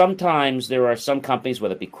feel sometimes there are some companies,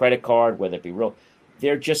 whether it be credit card, whether it be real,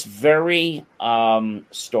 they're just very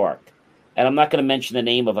stark. And I'm not going to mention the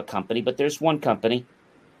name of a company, but there's one company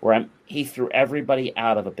where he threw everybody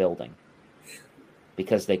out of a building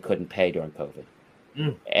because they couldn't pay during COVID.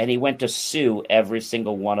 And he went to sue every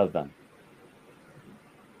single one of them.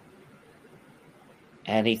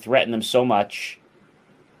 And he threatened them so much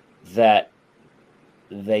that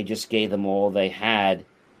they just gave them all they had.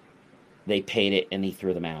 They paid it, and he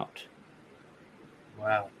threw them out.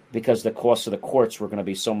 Wow. Because the cost of the courts were going to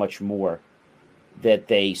be so much more that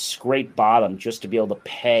they scraped bottom just to be able to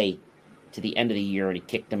pay to the end of the year, and he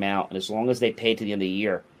kicked them out. And as long as they paid to the end of the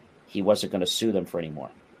year, he wasn't going to sue them for any more.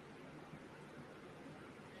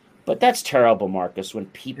 But that's terrible, Marcus, when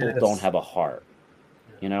people don't have a heart,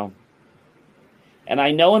 you know? And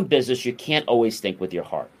I know in business you can't always think with your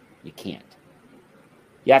heart. You can't.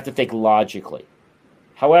 You have to think logically.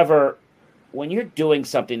 However, when you're doing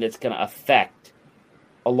something that's going to affect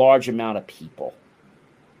a large amount of people,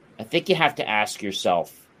 I think you have to ask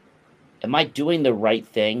yourself, am I doing the right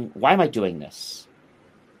thing? Why am I doing this?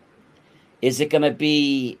 Is it going to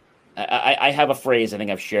be... I have a phrase I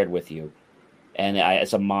think I've shared with you, and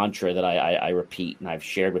it's a mantra that I repeat and I've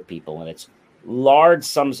shared with people, and it's large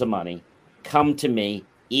sums of money come to me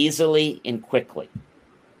easily and quickly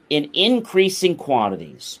in increasing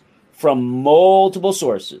quantities from multiple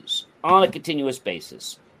sources on a continuous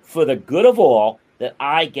basis for the good of all that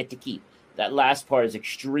I get to keep. That last part is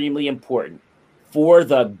extremely important. For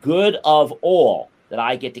the good of all that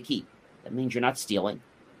I get to keep. That means you're not stealing.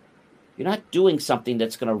 You're not doing something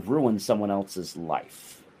that's going to ruin someone else's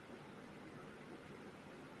life.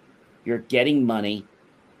 You're getting money,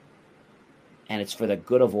 and it's for the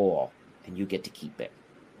good of all, and you get to keep it.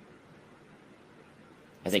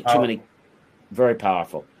 I think too many, very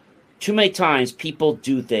powerful. Too many times people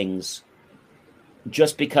do things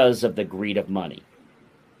just because of the greed of money.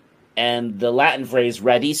 And the Latin phrase,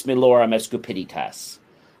 radis malorum est cupiditas,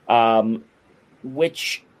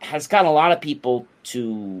 which has gotten a lot of people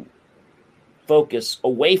to focus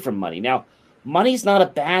away from money. Now, money's not a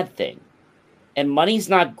bad thing, and money's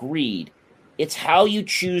not greed. It's how you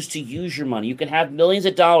choose to use your money. You can have millions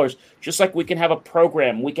of dollars, just like we can have a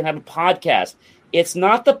program, we can have a podcast. It's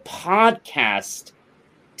not the podcast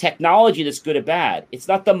technology that's good or bad. It's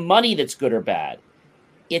not the money that's good or bad.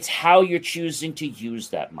 It's how you're choosing to use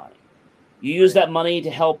that money. You use that money to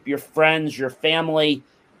help your friends, your family.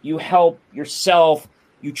 You help yourself.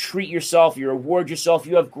 You treat yourself. You reward yourself.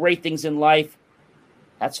 You have great things in life.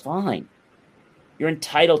 That's fine. You're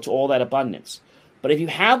entitled to all that abundance. But if you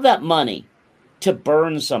have that money to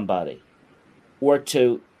burn somebody or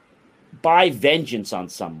to buy vengeance on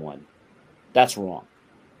someone, that's wrong.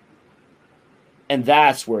 And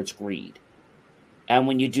that's where it's greed. And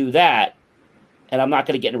when you do that, and I'm not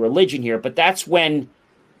going to get into religion here, but that's when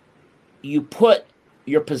you put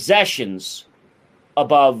your possessions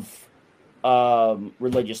above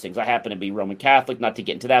religious things. I happen to be Roman Catholic, not to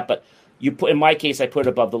get into that, but you put, in my case, I put it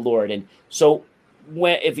above the Lord. And so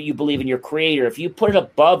if you believe in your creator, if you put it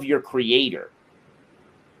above your creator,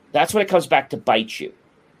 that's when it comes back to bite you.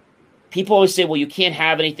 People always say, well, you can't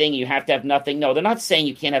have anything, you have to have nothing. No, they're not saying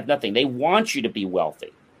you can't have nothing. They want you to be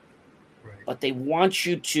wealthy. Right. But they want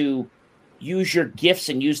you to use your gifts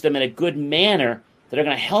and use them in a good manner that are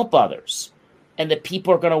going to help others and that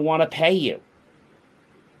people are going to want to pay you.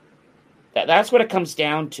 That's what it comes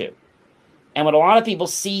down to. And when a lot of people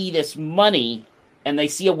see this money and they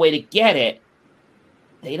see a way to get it,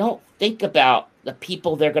 they don't think about the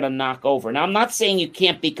people they're going to knock over. Now, I'm not saying you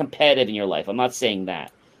can't be competitive in your life. I'm not saying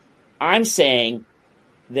that. I'm saying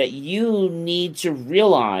that you need to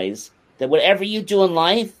realize that whatever you do in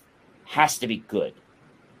life has to be good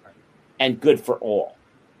and good for all.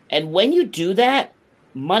 And when you do that,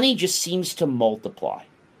 money just seems to multiply.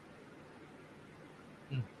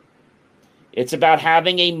 It's about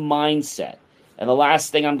having a mindset. And the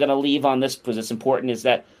last thing I'm going to leave on this, because it's important, is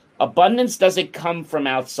that abundance doesn't come from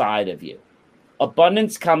outside of you.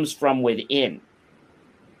 Abundance comes from within.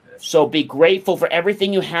 So be grateful for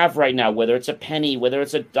everything you have right now, whether it's a penny, whether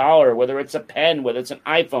it's $1, whether it's a pen, whether it's an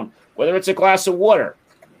iPhone, whether it's a glass of water.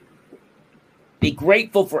 Be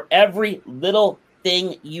grateful for every little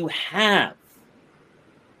thing you have.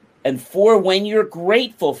 And for when you're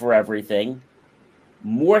grateful for everything,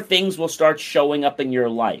 more things will start showing up in your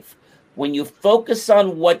life. When you focus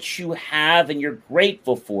on what you have and you're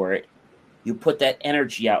grateful for it, you put that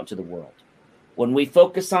energy out into the world. When we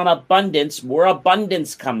focus on abundance, more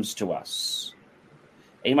abundance comes to us.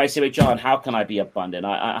 And you might say, wait, John, how can I be abundant?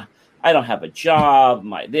 I don't have a job,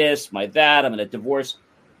 my this, my that, I'm in a divorce.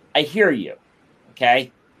 I hear you,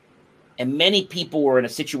 okay? And many people were in a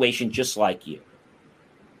situation just like you.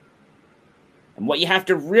 And what you have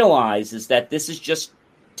to realize is that this is just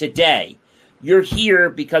today. You're here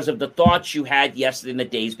because of the thoughts you had yesterday and the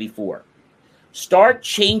days before. Start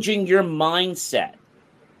changing your mindset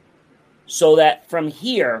so that from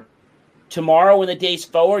here, tomorrow and the days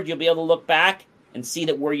forward, you'll be able to look back and see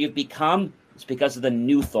that where you've become is because of the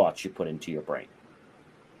new thoughts you put into your brain.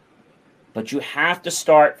 But you have to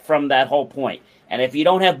start from that whole point. And if you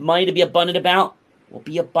don't have money to be abundant about, well,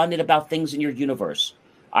 be abundant about things in your universe.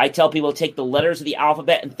 I tell people to take the letters of the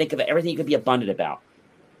alphabet and think of everything you can be abundant about.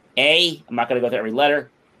 A, I'm not going to go through every letter,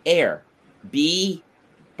 air. B,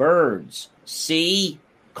 birds. C,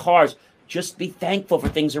 cars. Just be thankful for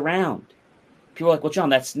things around. People are like, well, John,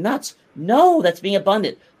 that's nuts. No, that's being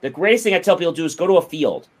abundant. The greatest thing I tell people to do is go to a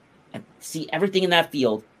field and see everything in that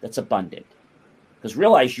field that's abundant. Because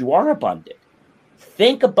realize you are abundant.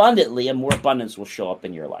 Think abundantly and more abundance will show up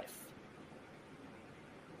in your life.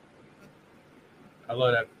 I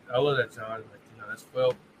love that, John. That's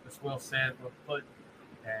well said, well put,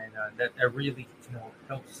 and that really,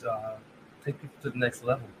 helps take people to the next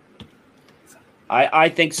level. I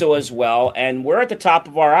think so as well. And we're at the top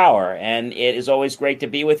of our hour, and it is always great to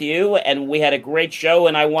be with you. And we had a great show,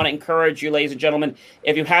 and I want to encourage you, ladies and gentlemen,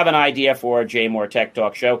 if you have an idea for a Jay Moore Tech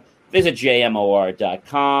Talk show, visit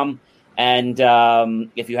jmor.com. And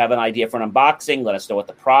if you have an idea for an unboxing, let us know what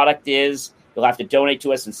the product is. You'll have to donate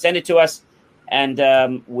to us and send it to us,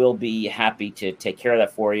 and we'll be happy to take care of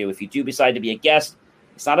that for you. If you do decide to be a guest,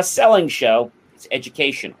 it's not a selling show, it's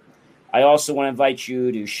educational. I also want to invite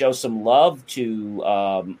you to show some love to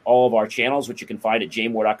all of our channels, which you can find at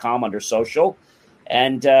jmore.com under social.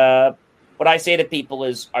 And what I say to people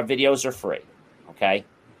is our videos are free, okay?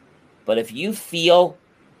 But if you feel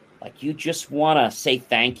like you just want to say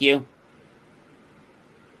thank you,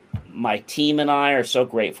 my team and I are so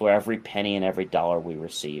grateful for every penny and every dollar we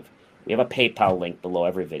receive. We have a PayPal link below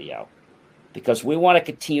every video because we want to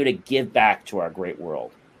continue to give back to our great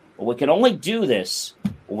world. But we can only do this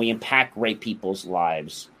when we impact great people's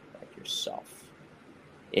lives like yourself.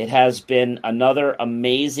 It has been another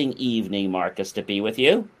amazing evening, Marcus, to be with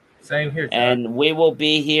you. Same here, John. And we will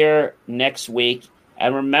be here next week.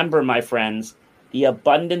 And remember, my friends, the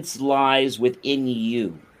abundance lies within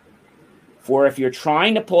you. For if you're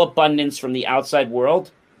trying to pull abundance from the outside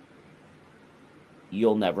world,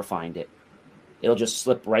 you'll never find it. It'll just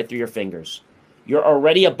slip right through your fingers. You're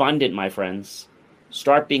already abundant, my friends.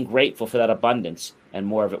 Start being grateful for that abundance, and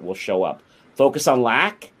more of it will show up. Focus on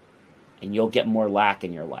lack, and you'll get more lack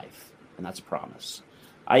in your life. And that's a promise.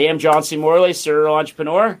 I am John C. Morley, serial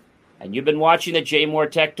entrepreneur, and you've been watching the Jay Moore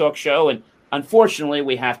Tech Talk show, and unfortunately,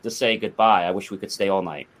 we have to say goodbye. I wish we could stay all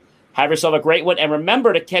night. Have yourself a great one, and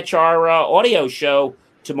remember to catch our audio show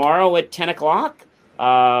tomorrow at 10 o'clock.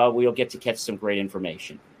 We'll get to catch some great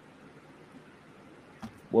information.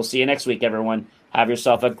 We'll see you next week, everyone. Have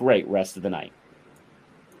yourself a great rest of the night.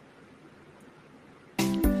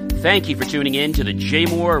 Thank you for tuning in to the Jay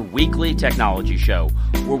Moore Weekly Technology Show,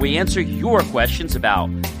 where we answer your questions about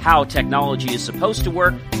how technology is supposed to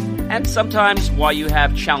work and sometimes why you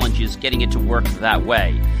have challenges getting it to work that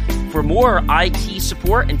way. For more IT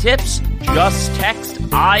support and tips, just text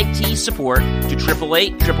IT support to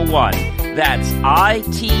 888-111. That's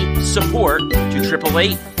IT support to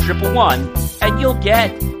 888-111, and you'll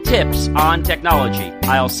get tips on technology.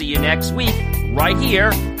 I'll see you next week right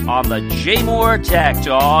here on the Jay Moore Tech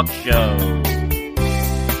Talk Show.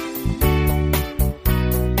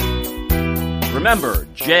 Remember,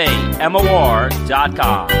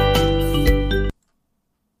 jmor.com.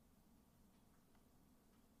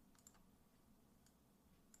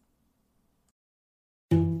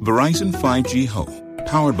 Verizon 5G Home,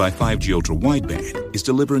 powered by 5G Ultra Wideband, is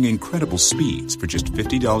delivering incredible speeds for just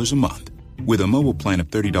 $50 a month with a mobile plan of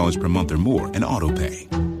 $30 per month or more and auto pay.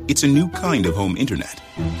 It's a new kind of home internet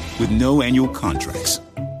with no annual contracts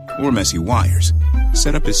or messy wires.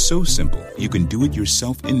 Setup is so simple, you can do it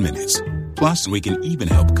yourself in minutes. Plus, we can even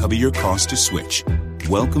help cover your cost to switch.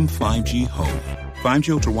 Welcome 5G Home.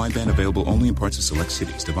 5G Ultra Wideband available only in parts of select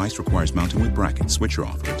cities. Device requires mounting with brackets. Switcher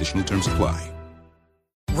offer. Additional terms apply.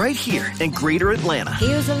 Right here in Greater Atlanta.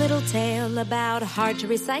 Here's a little tale about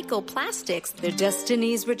hard-to-recycle plastics. Their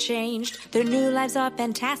destinies were changed. Their new lives are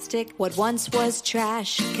fantastic. What once was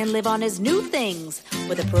trash can live on as new things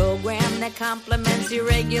with a program that complements your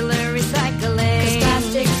regular recycling. 'Cause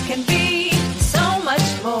plastics can be so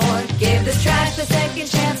much more. Give the trash the second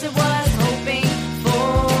chance it was hoping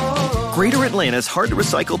for. Greater Atlanta's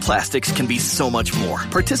hard-to-recycle plastics can be so much more.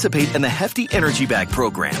 Participate in the Hefty Energy Bag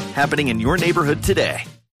program happening in your neighborhood today.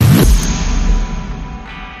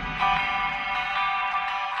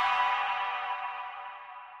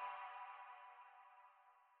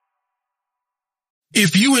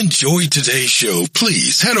 If you enjoyed today's show,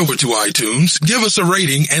 please head over to iTunes, give us a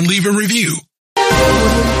rating, and leave a review.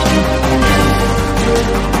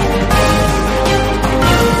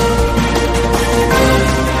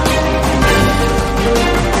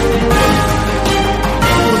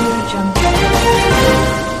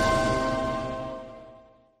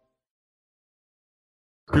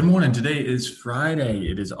 Good morning. Today is Friday.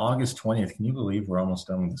 It is August 20th. Can you believe we're almost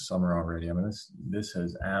done with the summer already? I mean, this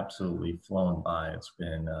has absolutely flown by. It's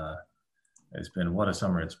been what a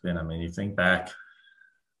summer it's been. I mean, you think back,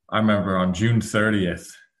 I remember on June 30th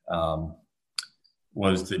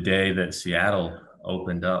was the day that Seattle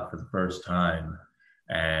opened up for the first time,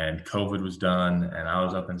 and COVID was done, and I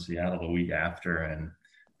was up in Seattle the week after, and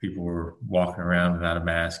people were walking around without a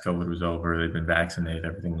mask. COVID was over. They'd been vaccinated.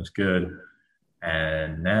 Everything was good.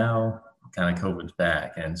 And now kind of COVID's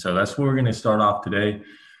back. And so that's where we're going to start off today.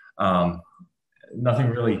 Nothing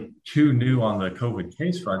really too new on the COVID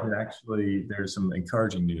case front. Actually, there's some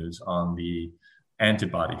encouraging news on the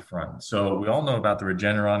antibody front. So we all know about the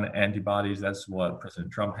Regeneron antibodies. That's what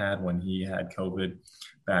President Trump had when he had COVID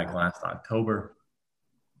back last October.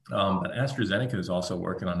 But AstraZeneca is also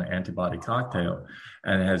working on an antibody cocktail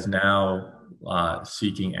and has now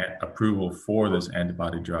seeking approval for this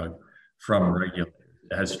antibody drug from regulators.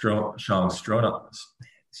 It has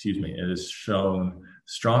shown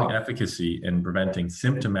strong efficacy in preventing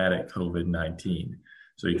symptomatic COVID-19.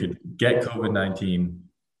 So you could get COVID-19,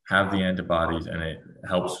 have the antibodies, and it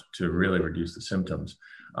helps to really reduce the symptoms.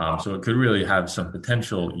 So it could really have some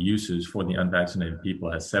potential uses for the unvaccinated people.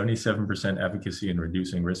 It has 77% efficacy in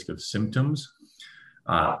reducing risk of symptoms.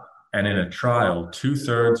 And in a trial,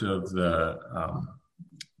 2/3 of the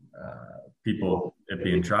people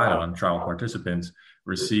being tried on, trial participants,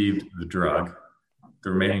 received the drug. The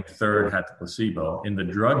remaining third had the placebo. In the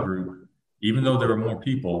drug group, even though there were more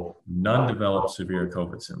people, none developed severe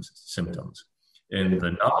COVID symptoms. In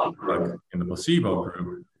the non-drug, in the placebo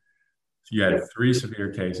group, you had 3 severe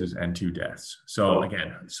cases and 2 deaths. So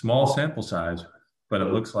again, small sample size, but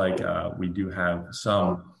it looks like we do have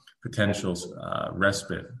some potential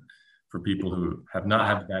respite for people who have not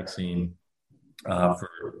had the vaccine for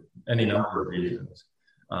any number of reasons.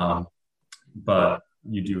 But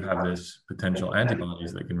you do have this potential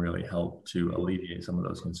antibodies that can really help to alleviate some of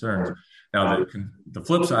those concerns. Now, the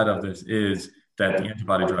flip side of this is that the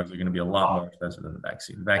antibody drugs are going to be a lot more expensive than the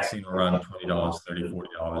vaccine. The vaccine will run $20, $30,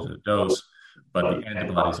 $40 a dose, but the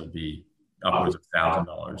antibodies will be upwards of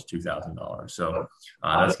 $1,000, $2,000. So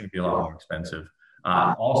that's going to be a lot more expensive.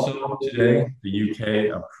 Also today, the UK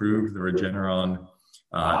approved the Regeneron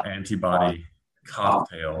antibody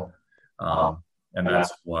cocktail. And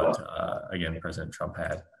that's what, again, President Trump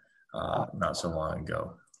had not so long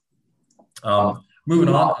ago. Moving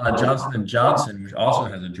on, Johnson & Johnson, which also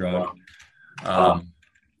has a drug,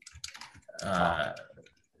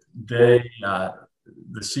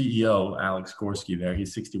 the CEO, Alex Gorsky there,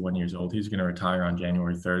 he's 61 years old. He's going to retire on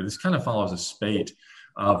January 3rd. This kind of follows a spate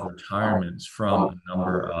of retirements from a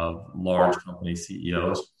number of large company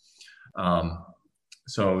CEOs.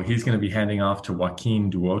 So he's going to be handing off to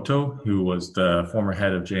Joaquin Duoto, who was the former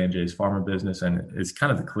head of J&J's pharma business and is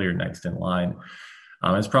kind of the clear next in line.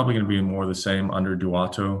 It's probably going to be more of the same under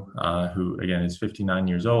Duoto, who, again, is 59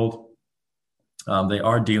 years old. They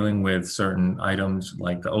are dealing with certain items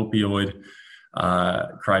like the opioid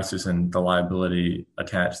crisis and the liability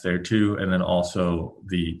attached there too, and then also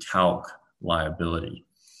the talc liability.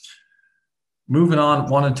 Moving on,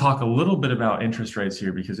 want to talk a little bit about interest rates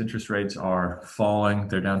here because interest rates are falling.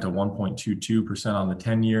 They're down to 1.22% on the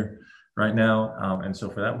 10-year. right now. And so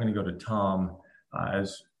for that, we're going to go to Tom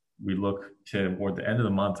as we look toward the end of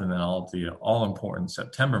the month and then all important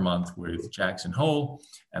September month with Jackson Hole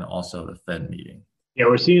and also the Fed meeting. Yeah,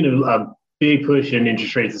 we're seeing a big push in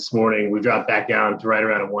interest rates this morning. We dropped back down to right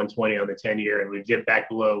around 120 on the 10-year, and we dipped back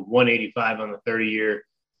below 185 on the 30-year.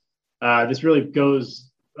 This really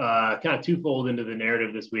goes kind of twofold into the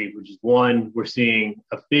narrative this week, which is one, we're seeing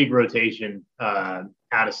a big rotation out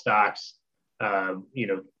of stocks,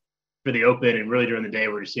 for the open, and really during the day,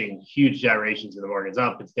 we're just seeing huge gyrations in the markets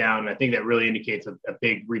up, it's down. And I think that really indicates a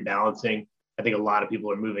big rebalancing. I think a lot of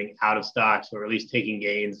people are moving out of stocks, or at least taking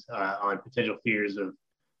gains on potential fears of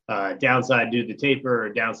downside due to the taper or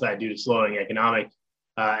downside due to slowing economic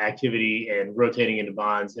activity, and rotating into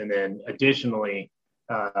bonds. And then additionally,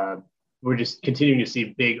 we're just continuing to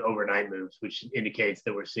see big overnight moves, which indicates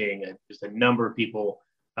that we're seeing just a number of people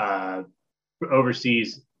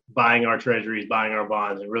overseas buying our treasuries, buying our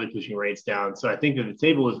bonds, and really pushing rates down. So I think that the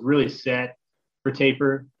table is really set for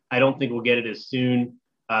taper. I don't think we'll get it as soon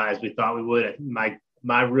as we thought we would.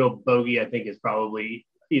 My real bogey, I think, is probably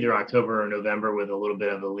either October or November, with a little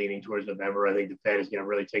bit of a leaning towards November. I think the Fed is going to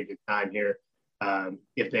really take their time here.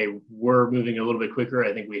 If they were moving a little bit quicker,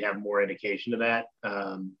 I think we have more indication of that.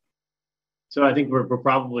 So I think we're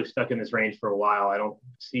probably stuck in this range for a while. I don't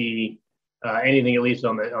see anything, at least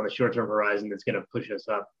on the short-term horizon, that's going to push us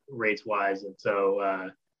up rates-wise. And so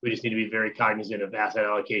we just need to be very cognizant of asset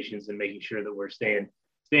allocations and making sure that we're staying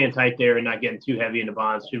tight there and not getting too heavy into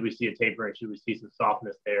bonds. Should we see a taper and should we see some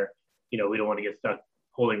softness there, we don't want to get stuck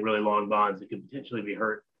holding really long bonds that could potentially be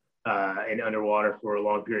hurt and underwater for a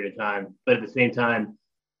long period of time. But at the same time,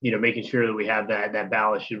 making sure that we have that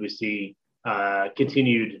ballast should we see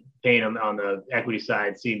continued pain on the equity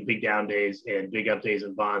side, seeing big down days and big up days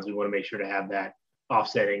in bonds. We want to make sure to have that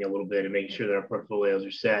offsetting a little bit and making sure that our portfolios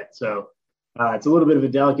are set. So it's a little bit of a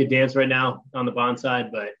delicate dance right now on the bond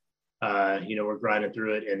side, but we're grinding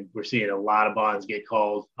through it, and we're seeing a lot of bonds get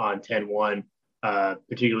called on 10-1,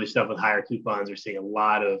 particularly stuff with higher coupons. We're seeing a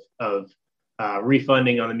lot of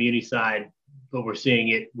refunding on the muni side, but we're seeing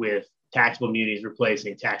it with taxable munis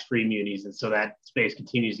replacing tax-free munis. And so that space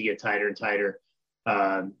continues to get tighter and tighter.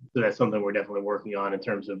 So that's something we're definitely working on in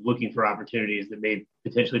terms of looking for opportunities that may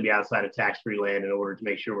potentially be outside of tax-free land in order to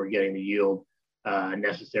make sure we're getting the yield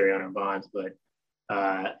necessary on our bonds. But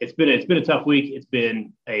it's been a tough week. It's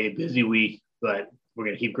been a busy week, but we're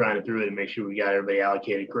going to keep grinding through it and make sure we got everybody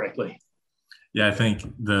allocated correctly. Yeah, I think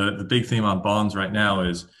the big theme on bonds right now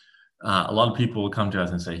is a lot of people will come to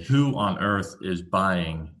us and say, who on earth is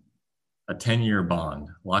buying a 10-year bond,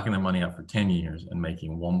 locking their money up for 10 years and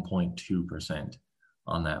making 1.2%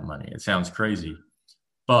 on that money? It sounds crazy,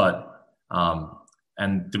 but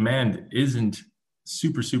and demand isn't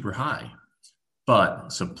super high,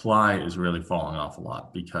 but supply is really falling off a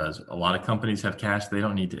lot because a lot of companies have cash. They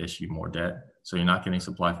don't need to issue more debt, so you're not getting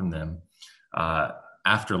supply from them.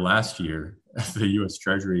 After last year, the U.S.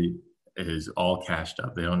 Treasury is all cashed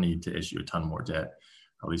up. They don't need to issue a ton more debt,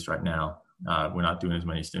 at least right now. We're not doing as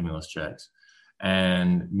many stimulus checks.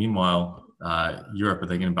 And meanwhile, Europe, are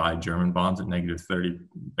they going to buy German bonds at negative 30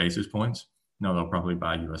 basis points? No, they'll probably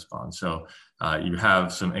buy U.S. bonds. So you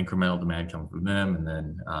have some incremental demand coming from them, and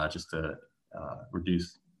then just to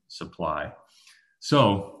reduce supply.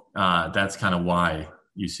 So that's kind of why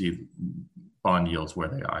you see bond yields where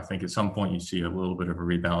they are. I think at some point you see a little bit of a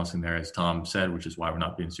rebalancing there, as Tom said, which is why we're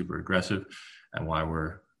not being super aggressive and why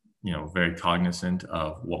we're very cognizant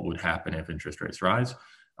of what would happen if interest rates rise.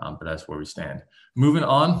 But that's where we stand. Moving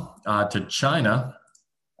on to China.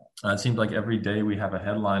 It seems like every day we have a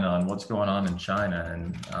headline on what's going on in China,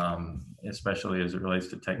 and especially as it relates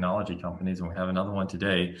to technology companies. And we have another one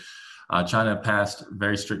today. China passed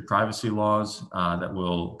very strict privacy laws that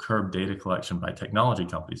will curb data collection by technology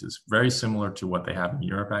companies. It's very similar to what they have in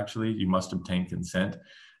Europe, actually. You must obtain consent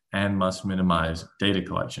and must minimize data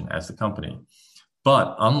collection as the company.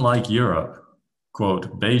 But unlike Europe,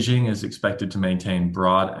 quote, Beijing is expected to maintain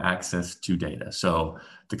broad access to data. So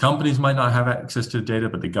the companies might not have access to data,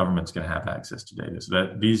 but the government's going to have access to data. So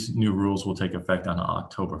that these new rules will take effect on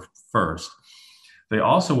October 1st. They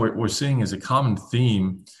also, what we're seeing as a common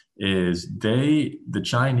theme is the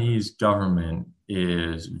Chinese government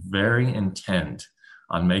is very intent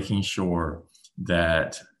on making sure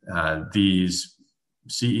that these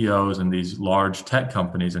CEOs and these large tech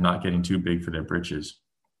companies are not getting too big for their britches.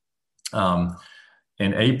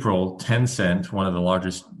 In April, Tencent, one of the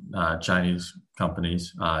largest Chinese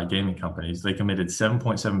companies, gaming companies, they committed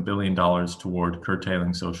 $7.7 billion toward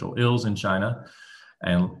curtailing social ills in China.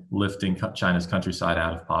 and lifting China's countryside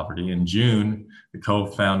out of poverty. In June, the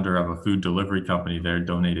co-founder of a food delivery company there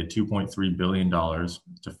donated $2.3 billion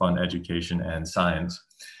to fund education and science.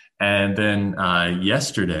 And then on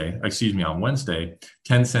Wednesday,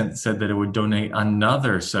 Tencent said that it would donate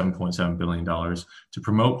another $7.7 billion to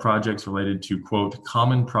promote projects related to, quote,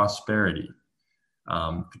 common prosperity.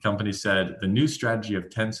 The company said the new strategy of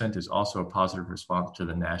Tencent is also a positive response to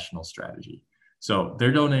the national strategy. So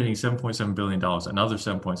they're donating $7.7 billion, another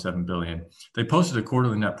 $7.7 billion. They posted a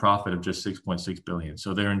quarterly net profit of just $6.6 billion.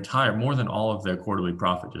 So more than all of their quarterly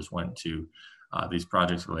profit just went to these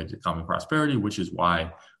projects related to common prosperity, which is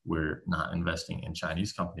why we're not investing in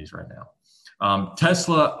Chinese companies right now.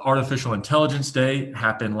 Tesla Artificial Intelligence Day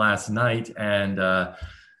happened last night, and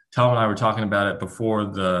Tom and I were talking about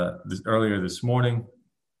it earlier this morning.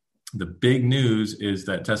 The big news is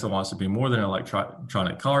that Tesla wants to be more than an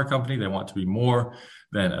electronic car company. They want to be more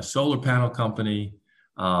than a solar panel company.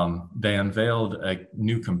 They unveiled a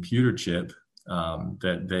new computer chip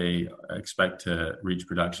that they expect to reach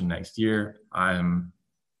production next year. I'm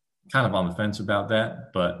kind of on the fence about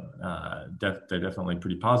that, but they're definitely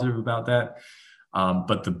pretty positive about that.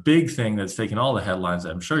 But the big thing that's taken all the headlines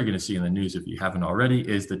that I'm sure you're going to see in the news if you haven't already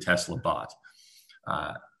is the Tesla bot.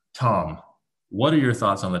 Tom, what are your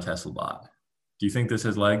thoughts on the Tesla bot? Do you think this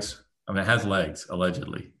has legs? I mean, it has legs,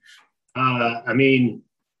 allegedly.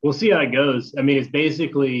 We'll see how it goes. I mean, it's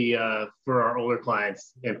basically for our older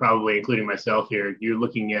clients, and probably including myself here, you're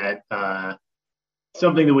looking at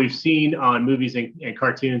something that we've seen on movies and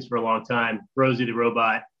cartoons for a long time. Rosie the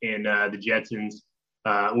Robot in the Jetsons,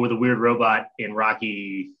 or the weird robot in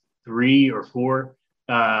Rocky 3 or 4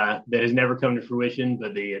 that has never come to fruition,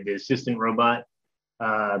 but the assistant robot.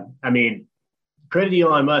 Credit to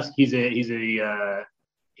Elon Musk. He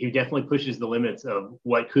definitely pushes the limits of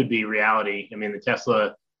what could be reality. I mean, the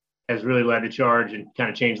Tesla has really led the charge and kind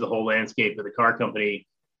of changed the whole landscape of the car company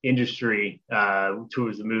industry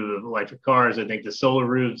towards the move of electric cars. I think the solar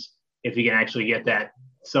roofs, if you can actually get that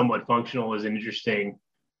somewhat functional, is an interesting,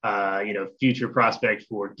 future prospect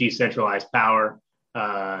for decentralized power.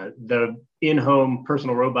 The in-home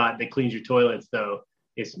personal robot that cleans your toilets, though,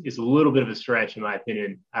 is a little bit of a stretch, in my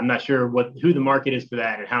opinion. I'm not sure who the market is for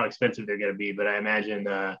that and how expensive they're going to be, but I imagine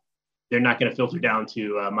they're not going to filter down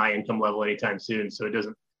to my income level anytime soon. So it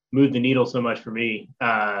doesn't move the needle so much for me.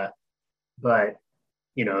 But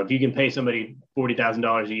if you can pay somebody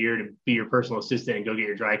 $40,000 a year to be your personal assistant and go get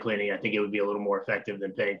your dry cleaning, I think it would be a little more effective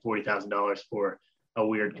than paying $40,000 for a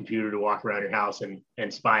weird computer to walk around your house and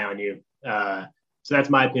spy on you. So that's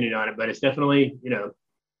my opinion on it. But it's definitely,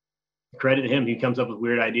 credit to him. He comes up with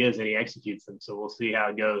weird ideas and he executes them. So we'll see how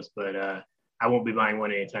it goes. But I won't be buying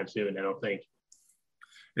one anytime soon, I don't think.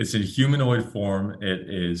 It's in humanoid form. It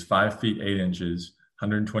is 5 feet 8 inches,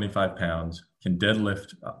 125 pounds, can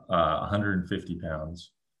deadlift 150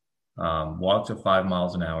 pounds, walks at 5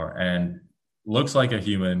 miles an hour, and looks like a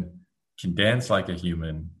human, can dance like a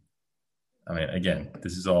human. I mean, again,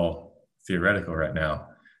 this is all theoretical right now,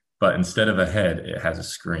 but instead of a head, it has a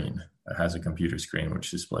screen. It has a computer screen which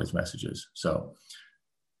displays messages. So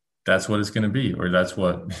that's what it's going to be, or that's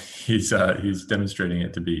what he's demonstrating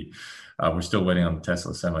it to be. We're still waiting on the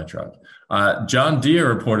Tesla semi-truck. John Deere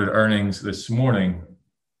reported earnings this morning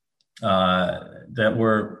that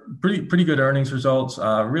were pretty good earnings results.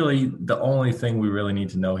 Really, the only thing we really need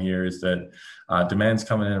to know here is that demand's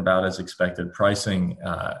coming in about as expected. Pricing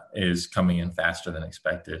is coming in faster than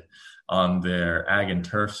expected. On their ag and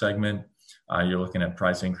turf segment, you're looking at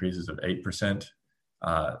price increases of 8%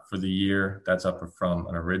 for the year. That's up from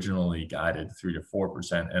an originally guided 3 to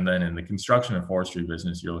 4%. And then in the construction and forestry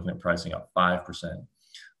business, you're looking at pricing up 5%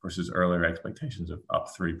 versus earlier expectations of up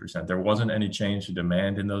 3%. There wasn't any change to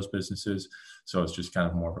demand in those businesses, so it's just kind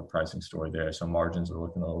of more of a pricing story there. So margins are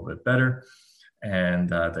looking a little bit better, and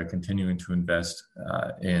they're continuing to invest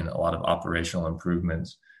in a lot of operational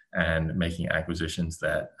improvements and making acquisitions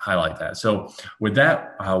that highlight that. So with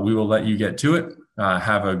that, we will let you get to it.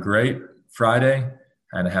 Have a great Friday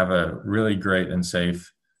and have a really great and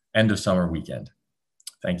safe end of summer weekend.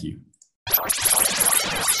 Thank you.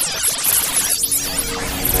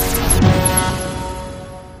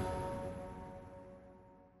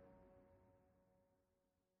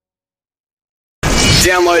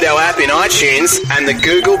 Download our app in iTunes and the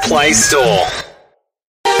Google Play Store.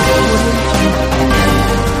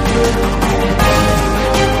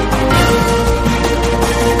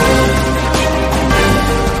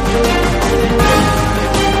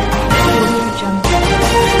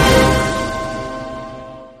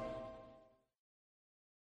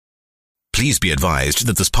 Please be advised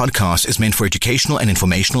that this podcast is meant for educational and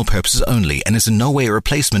informational purposes only and is in no way a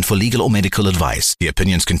replacement for legal or medical advice. The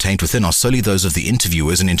opinions contained within are solely those of the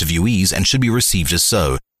interviewers and interviewees and should be received as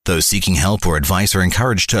so. Those seeking help or advice are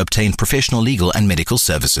encouraged to obtain professional legal and medical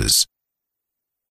services.